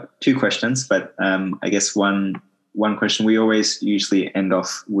 questions, but I guess one question. We always usually end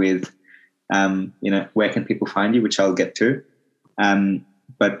off with where can people find you, which I'll get to.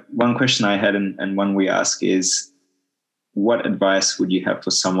 But one question I had and one we ask is, what advice would you have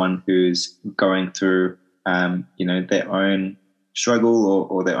for someone who's going through, their own struggle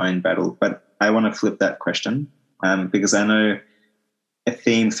or their own battle? But I want to flip that question because I know a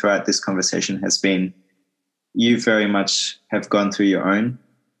theme throughout this conversation has been you very much have gone through your own,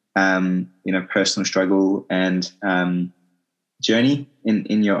 personal struggle and journey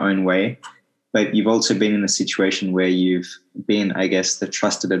in your own way. But you've also been in a situation where you've been, I guess, the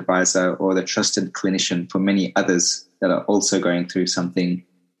trusted advisor or the trusted clinician for many others that are also going through something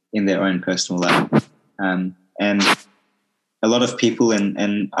in their own personal life. And a lot of people,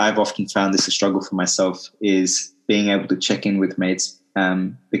 and I've often found this a struggle for myself, is being able to check in with mates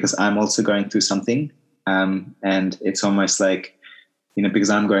because I'm also going through something. And it's almost like, because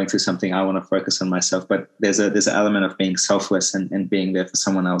I'm going through something, I want to focus on myself. But there's an element of being selfless and being there for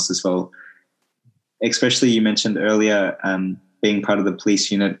someone else as well. Especially you mentioned earlier being part of the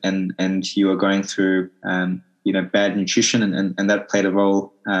police unit and you were going through, bad nutrition and that played a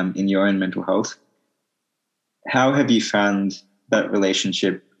role in your own mental health. How have you found that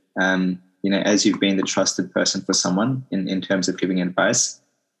relationship, as you've been the trusted person for someone in terms of giving advice?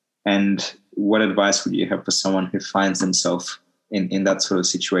 And what advice would you have for someone who finds themselves in that sort of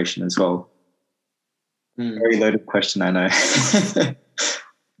situation as well? Very loaded question, I know.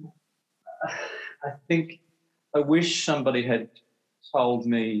 I think I wish somebody had told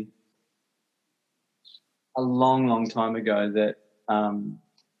me a long, long time ago that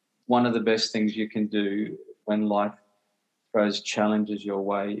one of the best things you can do when life throws challenges your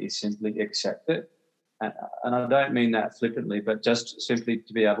way is simply accept it. and I don't mean that flippantly, but just simply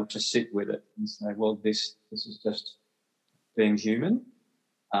to be able to sit with it and say, well, this is just being human,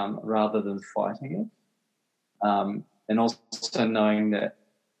 rather than fighting it. And also knowing that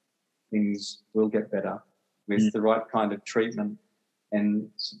things will get better with the right kind of treatment and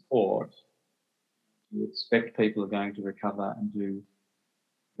support. You expect people are going to recover and do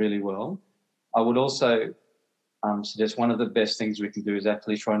really well. I would also suggest one of the best things we can do is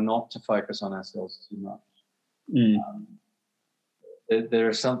actually try not to focus on ourselves too much.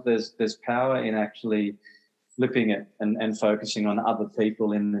 There's power in actually flipping it and focusing on other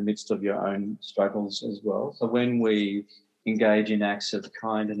people in the midst of your own struggles as well. So when we engage in acts of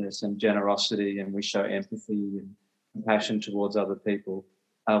kindness and generosity, and we show empathy and compassion towards other people,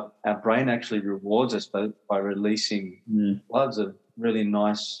 our brain actually rewards us by releasing floods of really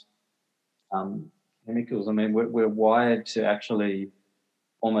nice chemicals. I mean, we're wired to actually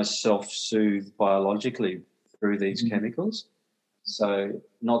almost self-soothe biologically through these chemicals. So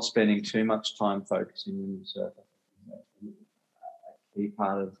not spending too much time focusing on yourself is a key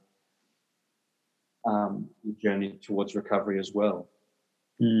part of your journey towards recovery as well.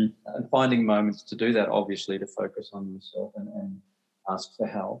 And finding moments to do that, obviously, to focus on yourself and ask for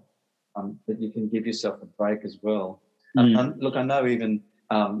help, but you can give yourself a break as well. And look, I know even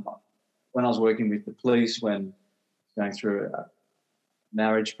when I was working with the police, when going through a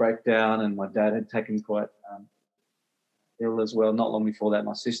marriage breakdown, and my dad had taken quite ill as well. Not long before that,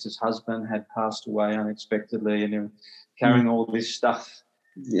 my sister's husband had passed away unexpectedly, and they were carrying all this stuff.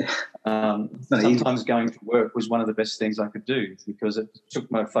 Yeah. Sometimes going to work was one of the best things I could do, because it took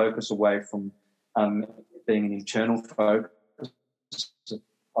my focus away from being an internal focus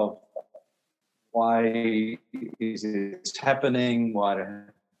of why is this happening? Why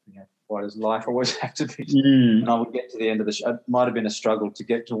does life always have to be? And I would get to the end of the show. It might have been a struggle to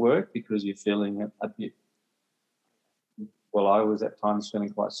get to work because you're feeling a bit. Well, I was at times feeling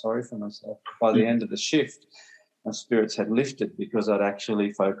quite sorry for myself. By the end of the shift, my spirits had lifted because I'd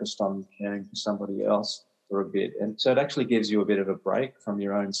actually focused on caring for somebody else for a bit. And so it actually gives you a bit of a break from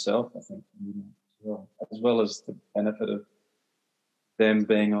your own self, I think, as well as the benefit of them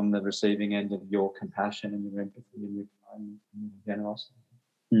being on the receiving end of your compassion and your empathy and your kindness and your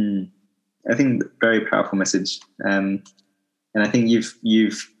generosity. I think very powerful message. And I think you've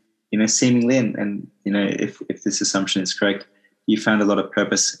seemingly, and if this assumption is correct, you found a lot of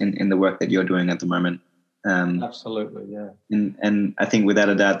purpose in the work that you're doing at the moment. Absolutely, yeah. And I think without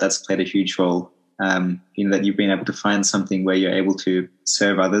a doubt that's played a huge role. That you've been able to find something where you're able to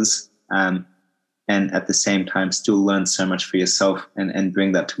serve others, and at the same time still learn so much for yourself and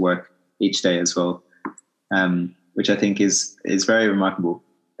bring that to work each day as well, which I think is very remarkable.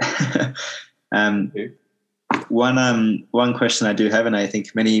 One question I do have, and I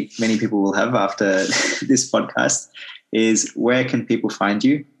think many people will have after this podcast, is where can people find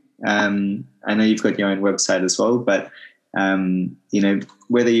you? I know you've got your own website as well, but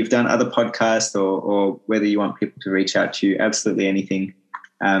whether you've done other podcasts or whether you want people to reach out to you, absolutely anything.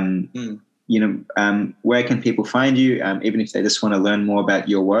 Where can people find you, even if they just want to learn more about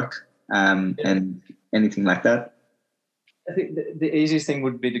your work, and anything like that? I think the easiest thing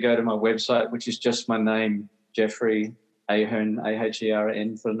would be to go to my website, which is just my name, Jeffrey Ahern,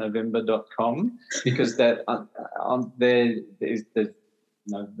 AHERN for November.com, because that on there is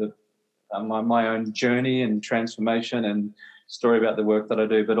my own journey and transformation and story about the work that I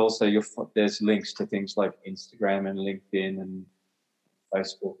do, but also there's links to things like Instagram and LinkedIn and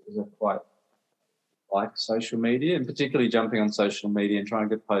Facebook, because I quite like social media, and particularly jumping on social media and trying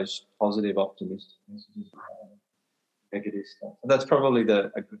to post positive, optimistic messages, negative stuff. So that's probably a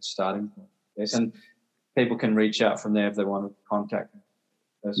good starting point. Yes, and people can reach out from there if they want to contact me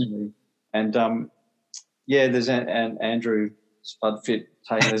personally. And there's an Andrew Spudfit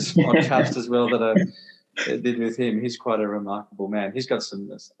Taylor's podcast as well that I did with him. He's quite a remarkable man. He's got some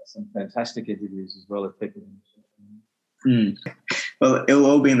fantastic interviews as well as people. Well, it'll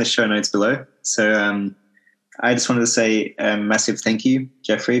all be in the show notes below. So I just wanted to say a massive thank you,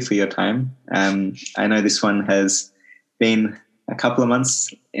 Jeffrey, for your time. I know this one has been a couple of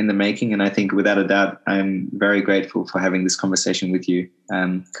months in the making, and I think without a doubt I'm very grateful for having this conversation with you,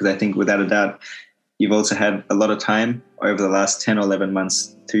 because I think without a doubt you've also had a lot of time over the last 10 or 11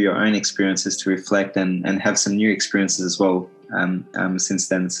 months through your own experiences to reflect and have some new experiences as well since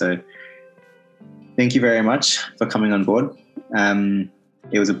then. So thank you very much for coming on board.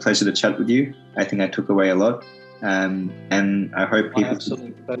 It was a pleasure to chat with you. I think I took away a lot, and I hope people. My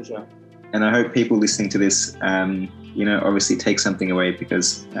absolute pleasure. And I hope people listening to this, obviously take something away,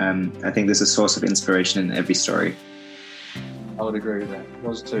 because I think there's a source of inspiration in every story. I would agree with that.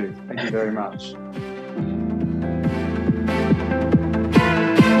 Yours too. Thank you very much.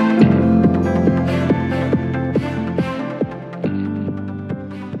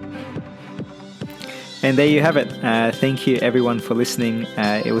 And there you have it. Thank you everyone for listening.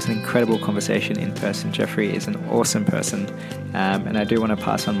 It was an incredible conversation in person. Jeffrey is an awesome person. And I do want to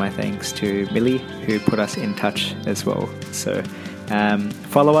pass on my thanks to Millie, who put us in touch as well. So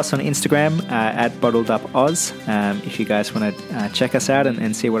follow us on Instagram at BottledUpOz if you guys want to check us out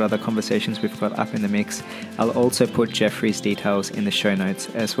and see what other conversations we've got up in the mix. I'll also put Jeffrey's details in the show notes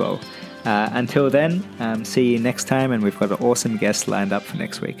as well. Until then, see you next time, and we've got an awesome guest lined up for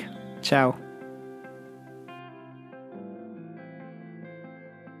next week. Ciao.